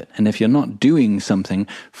love of it. And if you're not doing something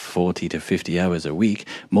 40 to 50 hours a week,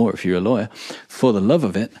 more if you're a lawyer, for the love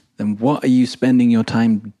of it, then what are you spending your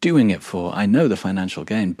time doing it for? I know the financial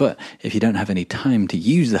gain, but if you don't have any time to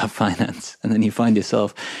use that finance, and then you find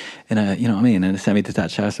yourself in a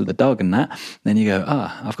semi-detached house with a dog and that, then you go,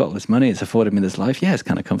 I've got all this money, it's afforded me this life. Yeah, it's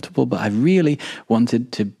kind of comfortable, but I really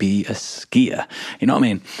wanted to be a skier. You know what I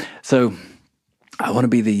mean? So I want to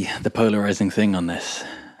be the polarizing thing on this.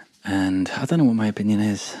 And I don't know what my opinion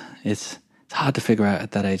is. It's hard to figure out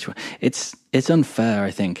at that age. It's unfair,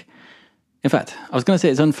 I think. In fact, I was going to say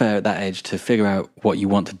it's unfair at that age to figure out what you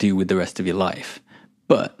want to do with the rest of your life.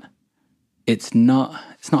 But it's not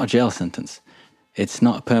a jail sentence. It's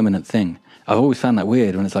not a permanent thing. I've always found that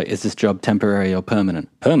weird when it's like, is this job temporary or permanent?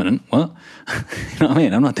 Permanent? What? You know what I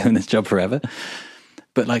mean? I'm not doing this job forever.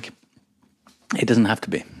 But like, it doesn't have to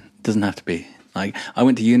be. It doesn't have to be. Like, I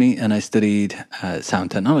went to uni and I studied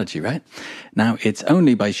sound technology, right? Now, it's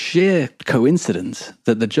only by sheer coincidence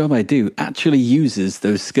that the job I do actually uses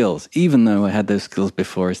those skills, even though I had those skills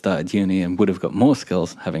before I started uni and would have got more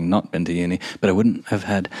skills having not been to uni, but I wouldn't have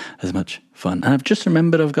had as much fun. And I've just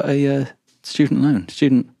remembered I've got a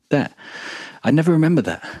student debt. I never remembered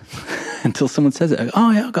that until someone says it.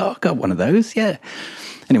 Oh, yeah, I got one of those, yeah.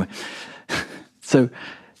 Anyway, so...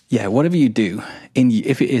 yeah, whatever you do,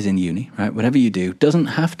 if it is in uni, right, whatever you do doesn't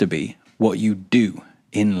have to be what you do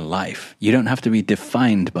in life. You don't have to be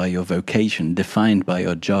defined by your vocation, defined by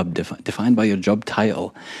your job, defined by your job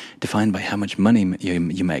title, defined by how much money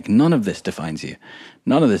you make. None of this defines you.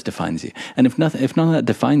 None of this defines you. And if none of that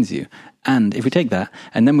defines you, and if we take that,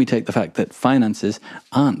 and then we take the fact that finances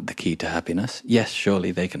aren't the key to happiness, yes,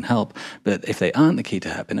 surely they can help, but if they aren't the key to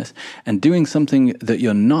happiness, and doing something that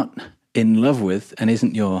you're not in love with and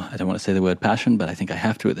isn't your, I don't want to say the word passion, but I think I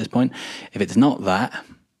have to at this point, if it's not that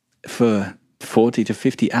for 40 to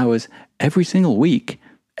 50 hours every single week,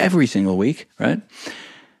 right?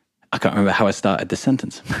 I can't remember how I started this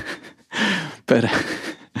sentence. but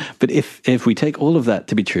if we take all of that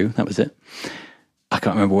to be true, that was it. I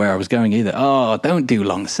can't remember where I was going either. Oh, don't do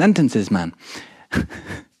long sentences, man.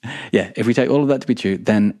 Yeah, if we take all of that to be true,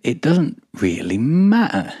 then it doesn't really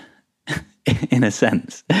matter. In a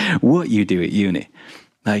sense, what you do at uni.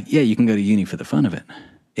 Like, yeah, you can go to uni for the fun of it.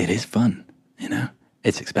 It is fun,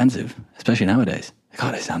 It's expensive, especially nowadays.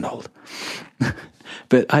 God, I sound old.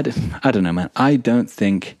 But I don't know, man. I don't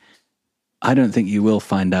think you will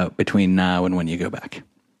find out between now and when you go back.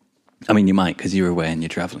 I mean, you might because you're away and you're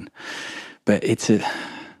traveling. But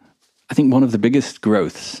I think one of the biggest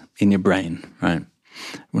growths in your brain, right?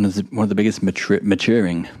 One of the biggest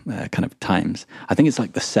maturing kind of times. I think it's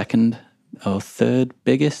like the second or third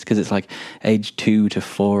biggest, because it's like age 2 to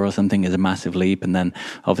 4 or something is a massive leap, and then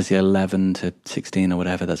obviously 11 to 16 or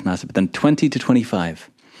whatever, that's massive. But then 20 to 25.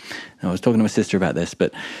 I was talking to my sister about this,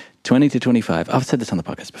 but 20 to 25, I've said this on the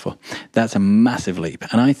podcast before, that's a massive leap.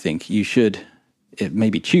 And I think you should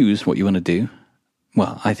maybe choose what you want to do.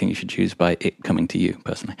 Well, I think you should choose by it coming to you,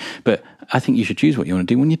 personally. But I think you should choose what you want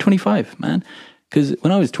to do when you're 25, man. Because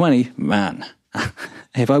when I was 20, man,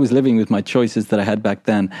 if I was living with my choices that I had back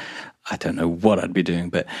then, I don't know what I'd be doing.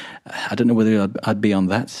 But I don't know whether I'd be on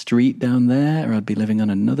that street down there or I'd be living on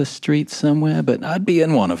another street somewhere. But I'd be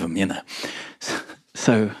in one of them, you know.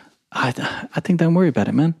 So I think don't worry about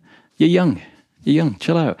it, man. You're young. You're young.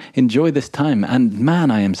 Chill out. Enjoy this time. And man,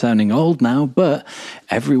 I am sounding old now, but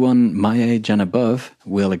everyone my age and above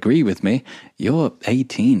will agree with me. You're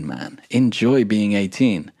 18, man. Enjoy being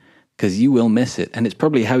 18 because you will miss it. And it's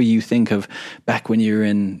probably how you think of back when you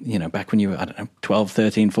were back when you were, I don't know, 12,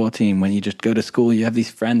 13, 14, when you just go to school, you have these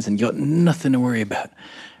friends and you got nothing to worry about.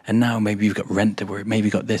 And now maybe you've got rent to worry, maybe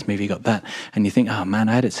you got this, maybe you got that. And you think, oh man,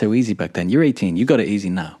 I had it so easy back then. You're 18, you got it easy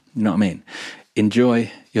now. You know what I mean? Enjoy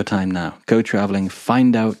your time now. Go traveling, try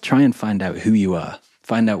and find out who you are.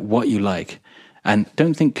 Find out what you like. And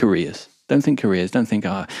don't think careers. Don't think,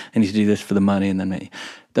 I need to do this for the money and then me.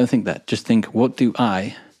 Don't think that. Just think, what do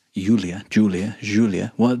I, Julia,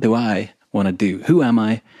 what do I want to do? Who am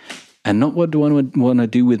I? And not what do I want to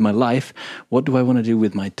do with my life? What do I want to do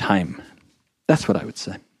with my time? That's what I would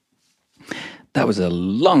say. That was a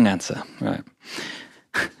long answer. Right.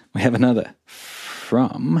 We have another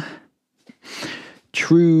from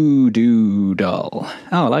True Doodle.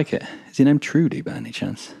 Oh, I like it. Is your name Trudy by any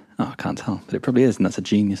chance? Oh, I can't tell, but it probably is, and that's a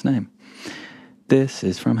genius name. This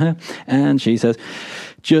is from her, and she says,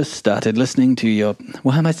 just started listening to your...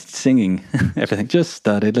 Why am I singing everything? Just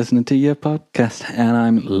started listening to your podcast, and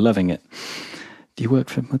I'm loving it. Do you work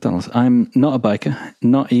for McDonald's? I'm not a biker,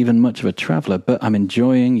 not even much of a traveler, but I'm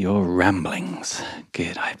enjoying your ramblings.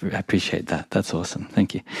 Good, I appreciate that. That's awesome.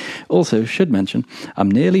 Thank you. Also, should mention,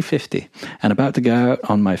 I'm nearly 50 and about to go out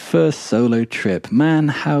on my first solo trip. Man,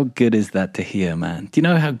 how good is that to hear, man? Do you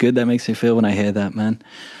know how good that makes me feel when I hear that, man?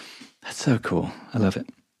 That's so cool. I love it.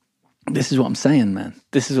 This is what I'm saying, man.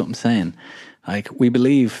 This is what I'm saying. Like, we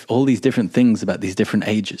believe all these different things about these different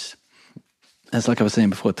ages. It's like I was saying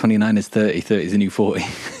before, 29 is 30, 30 is a new 40. You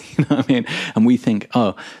know what I mean? And we think,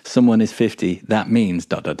 oh, someone is 50, that means ...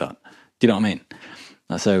 Do you know what I mean?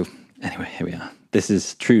 So, anyway, here we are. This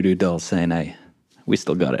is True Doodle saying, hey, we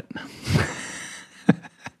still got it.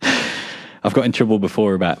 I've got in trouble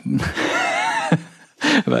before about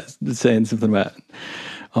saying something about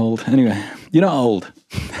old. Anyway, you're not old.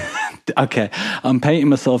 Okay, I'm painting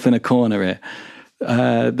myself in a corner here.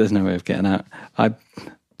 There's no way of getting out.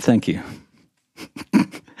 Thank you.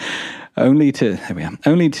 Only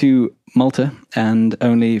to Malta, and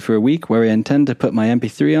only for a week, where I intend to put my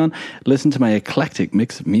MP3 on, listen to my eclectic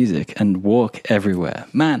mix of music, and walk everywhere.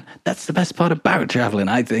 Man, that's the best part about traveling,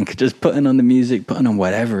 I think. Just putting on the music, putting on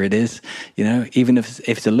whatever it is, you know, even if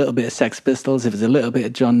it's a little bit of Sex Pistols, if it's a little bit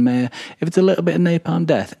of John Mayer, if it's a little bit of Napalm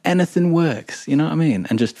Death, anything works, you know what I mean?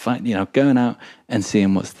 And just going out and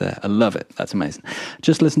seeing what's there. I love it. That's amazing.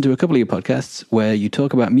 Just listen to a couple of your podcasts where you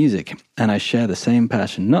talk about music, and I share the same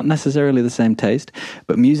passion, not necessarily the same taste,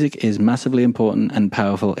 but music is massively important and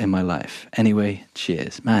powerful in my life. Anyway,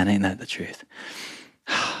 cheers. Man, ain't that the truth?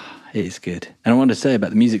 It is good. And I wanted to say about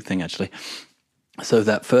the music thing, actually. So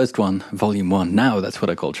that first one, Volume 1, now that's what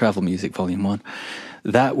I call Travel Music Volume 1.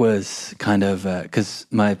 That was kind of, because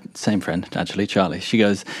my same friend, actually, Charlie, she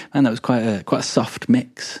goes, man, that was quite a soft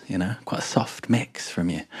mix, you know, quite a soft mix from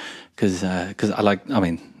you. Because I'm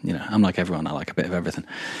like everyone, I like a bit of everything.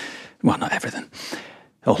 Well, not everything.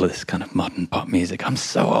 All of this kind of modern pop music. I'm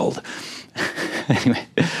so old. Anyway,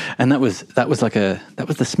 and that was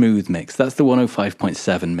the smooth mix. That's the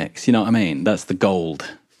 105.7 mix. You know what I mean? That's the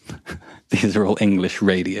gold. These are all English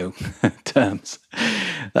radio terms.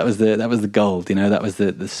 That was the gold, you know, that was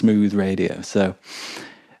the smooth radio. So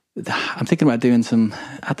I'm thinking about doing some,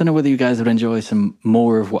 I don't know whether you guys would enjoy some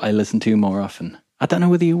more of what I listen to more often. I don't know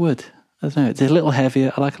whether you would. I don't know. It's a little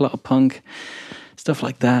heavier. I like a lot of punk, stuff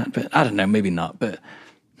like that, but I don't know, maybe not. But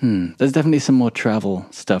there's definitely some more travel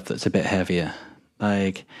stuff that's a bit heavier.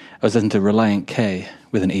 Like, I was listening to Reliant K,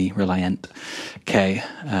 with an E, Reliant K,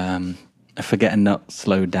 Forget and Not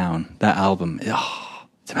Slow Down. That album,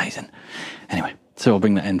 it's amazing. Anyway, so I'll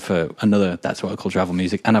bring that in for another, that's what I call travel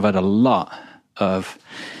music. And I've had a lot of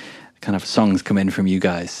kind of songs come in from you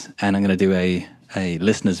guys. And I'm going to do a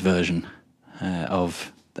listener's version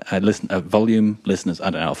of volume listeners, I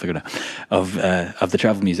don't know, I'll figure it out, of the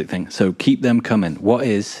travel music thing. So keep them coming. What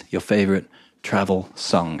is your favorite travel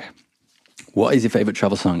song? What is your favorite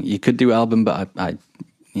travel song? You could do album, but I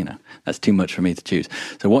that's too much for me to choose.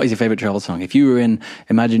 So what is your favorite travel song? If you were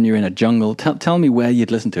imagine you're in a jungle, tell me where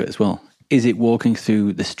you'd listen to it as well. Is it walking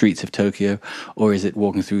through the streets of Tokyo, or is it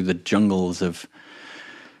walking through the jungles of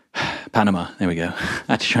Panama? There we go.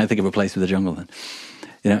 I had to try and think of a place with a jungle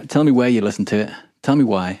then. Tell me where you listen to it. Tell me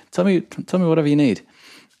why. Tell me whatever you need.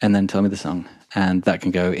 And then tell me the song. And that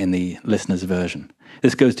can go in the listener's version.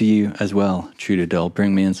 This goes to you as well, Trudeau Doll.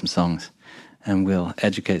 Bring me in some songs and we'll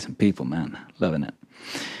educate some people, man. Loving it.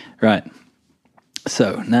 Right.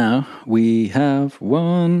 So now we have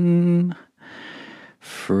one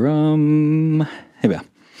from... Here we are.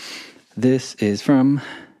 This is from...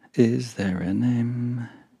 Is there a name?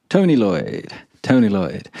 Tony Lloyd. Tony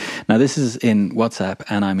Lloyd. Now, this is in WhatsApp,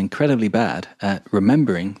 and I'm incredibly bad at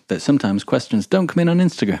remembering that sometimes questions don't come in on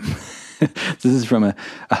Instagram. This is from a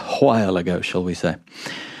while ago, shall we say.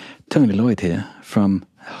 Tony Lloyd here from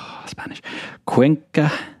Spanish.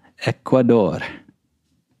 Cuenca, Ecuador.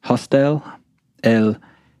 Hostel El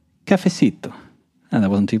Cafecito. And that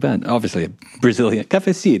wasn't too bad. Obviously, a Brazilian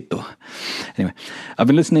cafecito. Anyway, I've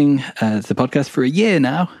been listening to the podcast for a year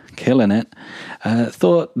now. Killing it.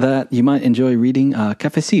 Thought that you might enjoy reading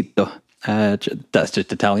Cafecito. That's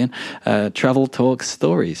just Italian. Travel Talk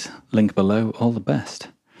Stories. Link below. All the best.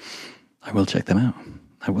 I will check them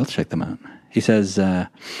out. He says, I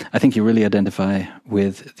think you really identify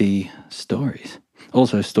with the stories.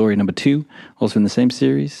 Also, story number 2, also in the same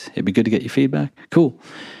series. It'd be good to get your feedback. Cool.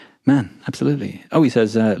 Man, absolutely. Oh, he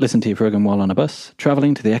says, listen to your program while on a bus,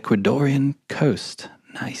 traveling to the Ecuadorian coast.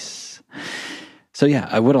 Nice. So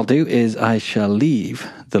yeah, what I'll do is I shall leave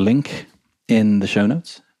the link in the show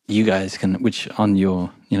notes. You guys can, which on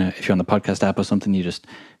your, if you're on the podcast app or something, you just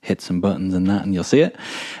hit some buttons and you'll see it.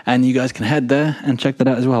 And you guys can head there and check that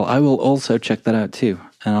out as well. I will also check that out too.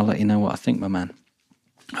 And I'll let you know what I think, my man.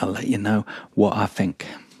 I'll let you know what I think.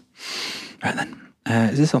 Right then.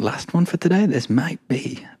 Is this our last one for today? This might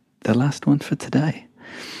be the last one for today.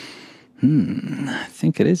 I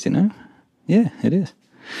think it is, Yeah, it is.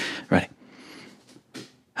 Right.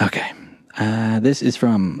 Okay. This is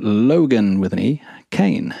from Logan with an E.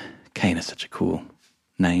 Kane. Kane is such a cool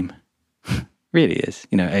name. Really is.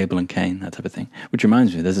 Abel and Cain, that type of thing. Which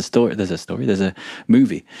reminds me, there's a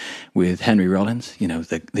movie with Henry Rollins,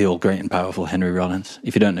 the all great and powerful Henry Rollins.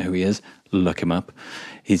 If you don't know who he is, look him up.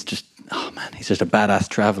 He's just a badass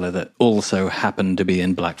traveler that also happened to be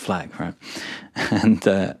in Black Flag, right?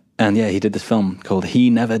 And yeah, he did this film called He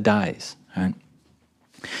Never Dies, right?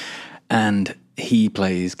 And he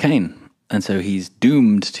plays Cain. And so he's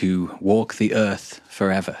doomed to walk the earth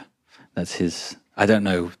forever. That's his... I don't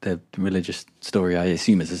know the religious story. I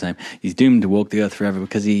assume it's the same. He's doomed to walk the earth forever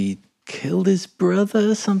because he killed his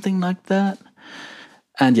brother, something like that.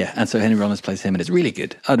 And so Henry Rollins plays him, and it's really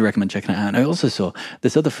good. I'd recommend checking it out. And I also saw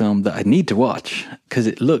this other film that I need to watch because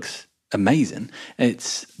it looks amazing.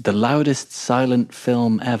 It's the loudest silent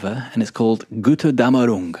film ever, and it's called Guto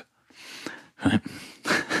Damarung. Right?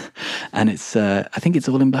 And it's, I think it's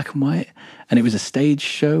all in black and white. And it was a stage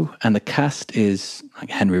show, and the cast is like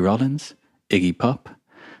Henry Rollins, Iggy Pop,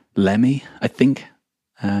 Lemmy, I think,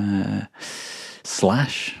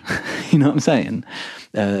 Slash, you know what I'm saying?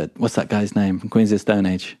 What's that guy's name from Queens of the Stone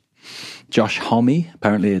Age? Josh Homme,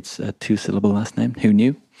 apparently it's a 2-syllable last name, who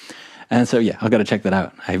knew? And so yeah, I've got to check that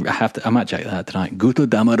out. I might check that out tonight. Guto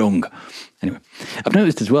Damarung. Anyway, I've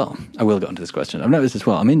noticed as well, I will get onto this question, I've noticed as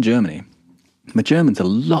well, I'm in Germany, my German's a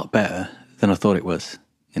lot better than I thought it was,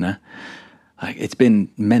 Like, it's been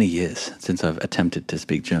many years since I've attempted to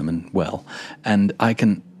speak German well, and I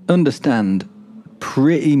can understand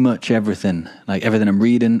pretty much everything. Like, everything I'm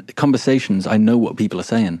reading, conversations, I know what people are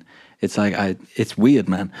saying. It's like, it's weird,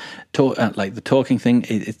 man. Like, the talking thing,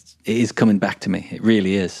 it is coming back to me. It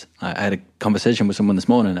really is. I had a conversation with someone this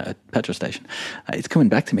morning at a petrol station. It's coming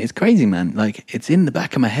back to me. It's crazy, man. Like, it's in the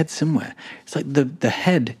back of my head somewhere. It's like the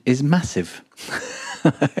head is massive.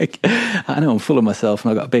 Like, I know I'm full of myself and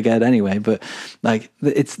I've got a big head anyway, but like,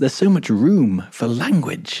 there's so much room for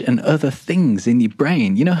language and other things in your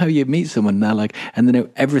brain. You know how you meet someone now, like, and they know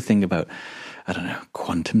everything about, I don't know,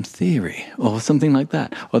 quantum theory or something like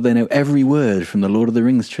that, or they know every word from the Lord of the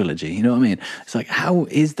Rings trilogy. You know what I mean? It's like, how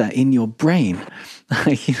is that in your brain?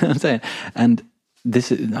 Like, you know what I'm saying? And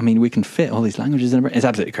this is, we can fit all these languages in our brain. It's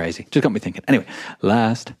absolutely crazy. Just got me thinking. Anyway,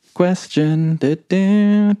 last question.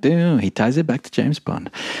 He ties it back to James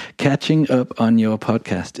Bond. Catching up on your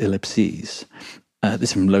podcast, Ellipses. This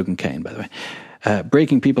is from Logan Kane, by the way.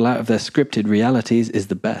 Breaking people out of their scripted realities is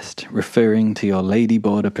the best. Referring to your Lady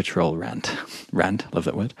Border Patrol rant. Rant, love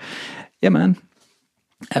that word. Yeah, man.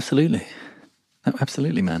 Absolutely. Oh,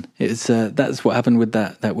 absolutely, man. It's that's what happened with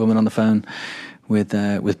that woman on the phone with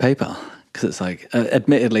PayPal. Because it's like,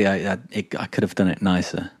 admittedly, I could have done it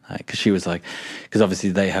nicer. Because she was like, because obviously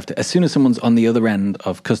they have to, as soon as someone's on the other end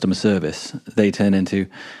of customer service, they turn into,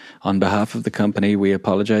 on behalf of the company, we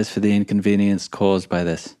apologize for the inconvenience caused by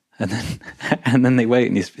this. And then they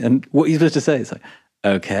wait, and what are you supposed to say? It's like,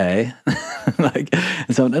 okay.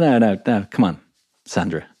 And so, no, come on,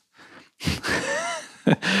 Sandra.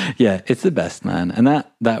 Yeah, it's the best, man. And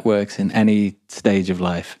that works in any stage of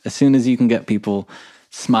life. As soon as you can get people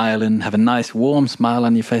smiling, have a nice warm smile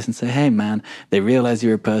on your face and say, hey, man, they realize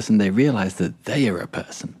you're a person. They realize that they are a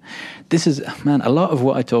person. This is, man, a lot of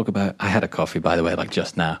what I talk about. I had a coffee, by the way, like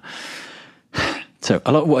just now. So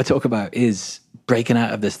a lot of what I talk about is breaking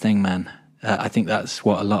out of this thing, man. I think that's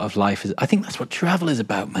what a lot of life is. I think that's what travel is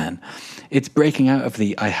about, man. It's breaking out of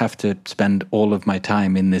I have to spend all of my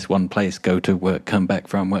time in this one place, go to work, come back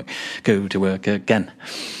from work, go to work again.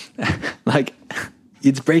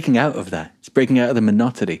 It's breaking out of that. It's breaking out of the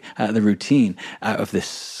monotony, out of the routine, out of this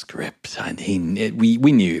script. We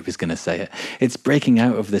knew he was going to say it. It's breaking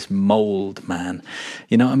out of this mold, man.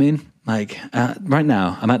 You know what I mean? Right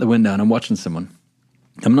now, I'm at the window and I'm watching someone.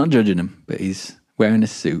 I'm not judging him, but he's wearing a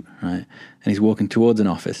suit, right? And he's walking towards an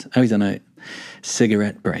office. Oh, he's on a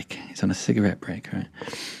cigarette break. Right?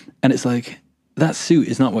 And it's like, that suit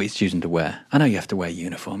is not what he's choosing to wear. I know you have to wear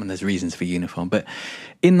uniform and there's reasons for uniform, but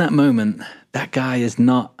in that moment, that guy is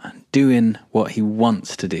not doing what he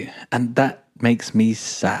wants to do. And that makes me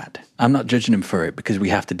sad. I'm not judging him for it because we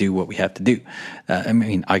have to do what we have to do.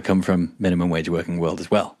 I come from minimum wage working world as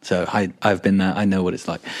well. So I've been there. I know what it's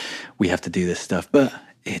like. We have to do this stuff, but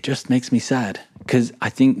it just makes me sad because I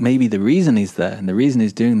think maybe the reason he's there and the reason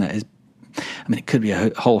he's doing that is, it could be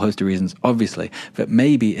a whole host of reasons, obviously, but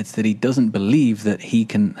maybe it's that he doesn't believe that he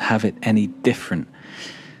can have it any different.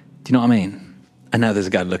 Do you know what I mean? And now there's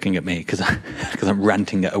a guy looking at me because I'm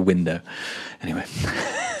ranting at a window. Anyway.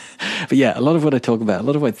 But yeah, a lot of what I talk about, a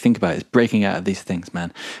lot of what I think about is breaking out of these things,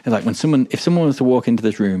 man. And like if someone was to walk into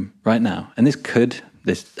this room right now, and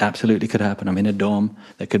this absolutely could happen. I'm in a dorm.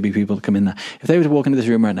 There could be people that come in there. If they were to walk into this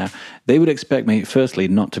room right now, they would expect me, firstly,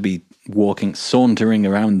 not to be sauntering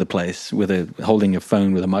around the place holding a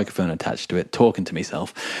phone with a microphone attached to it, talking to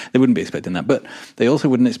myself. They wouldn't be expecting that. But they also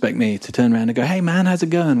wouldn't expect me to turn around and go, hey, man, how's it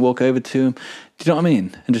going? Walk over to them. Do you know what I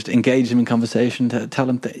mean? And just engage them in conversation, to tell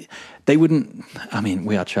them they wouldn't.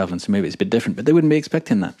 We are traveling, so maybe it's a bit different, but they wouldn't be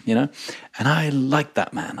expecting that, you know? And I like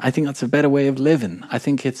that, man. I think that's a better way of living. I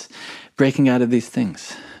think it's breaking out of these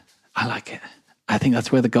things. I like it. I think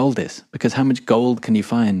that's where the gold is, because how much gold can you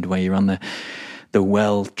find where you're on the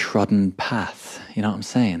well-trodden path? You know what I'm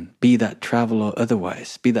saying? Be that travel or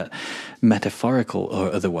otherwise, be that metaphorical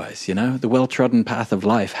or otherwise, you know? The well-trodden path of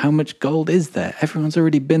life. How much gold is there? Everyone's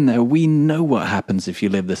already been there. We know what happens if you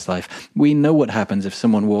live this life. We know what happens if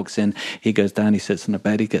someone walks in, he goes down, he sits on a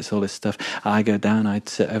bed, he gets all this stuff. I go down, I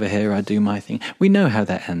sit over here, I do my thing. We know how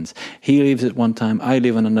that ends. He leaves at one time, I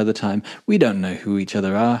leave on another time. We don't know who each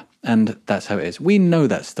other are. And that's how it is. We know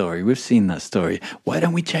that story. We've seen that story. Why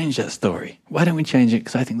don't we change that story? Why don't we change it?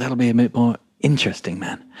 Because I think that'll be a bit more interesting,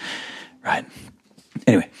 man. Right.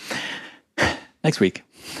 Anyway, next week,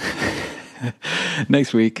 I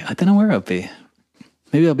don't know where I'll be.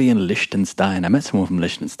 Maybe I'll be in Liechtenstein. I met someone from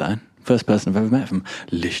Liechtenstein. First person I've ever met from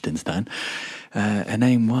Liechtenstein. Her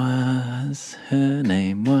name was,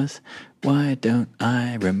 why don't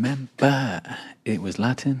I remember? It was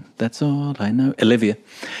Latin, that's all I know. Olivia.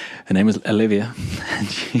 Her name was Olivia, and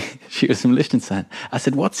she was from Liechtenstein. I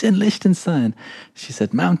said, what's in Liechtenstein? She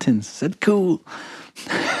said, mountains. I said, cool.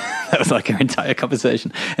 That was like our entire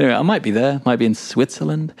conversation. Anyway, I might be there, might be in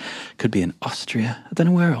Switzerland, could be in Austria. I don't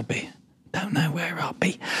know where I'll be. Don't know where I'll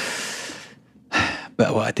be.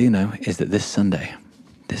 But what I do know is that this Sunday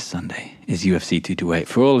is UFC 228.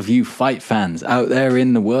 For all of you fight fans out there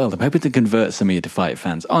in the world, I'm hoping to convert some of you to fight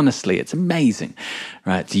fans. Honestly, it's amazing.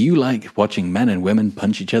 Right? Do you like watching men and women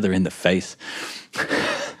punch each other in the face?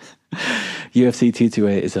 UFC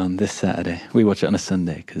 228 is on this Saturday. We watch it on a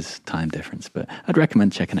Sunday because time difference, but I'd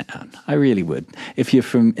recommend checking it out. I really would. If you're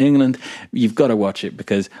from England, you've got to watch it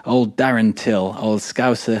because old Darren Till, old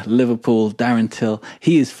Scouser, Liverpool, Darren Till,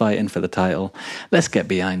 he is fighting for the title. Let's get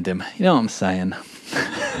behind him. You know what I'm saying?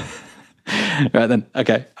 Right then.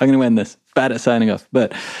 Okay, I'm going to end this. Bad at signing off,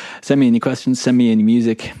 but send me any questions, send me any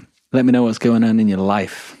music. Let me know what's going on in your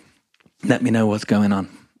life. Let me know what's going on.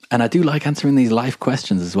 And I do like answering these live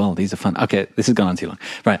questions as well. These are fun. Okay, this has gone on too long.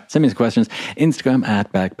 Right, send me some questions. Instagram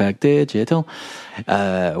at BackBackDigital.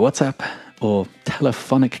 WhatsApp or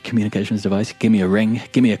telephonic communications device. Give me a ring.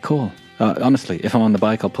 Give me a call. Honestly, if I'm on the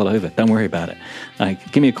bike, I'll pull over. Don't worry about it.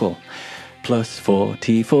 Give me a call.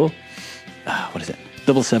 +44, what is it?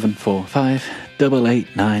 7745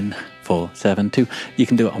 889 472. You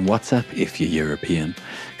can do it on WhatsApp if you're European,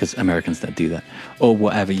 because Americans don't do that. Or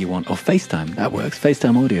whatever you want. Or FaceTime, that works.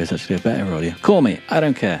 FaceTime audio is actually a better audio. Call me, I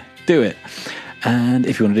don't care. Do it. And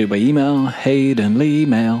if you want to do it by email, Hayden Lee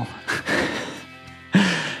Mail,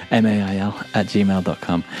 mail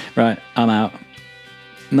 @gmail.com. Right, I'm out.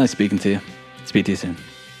 Nice speaking to you. Speak to you soon.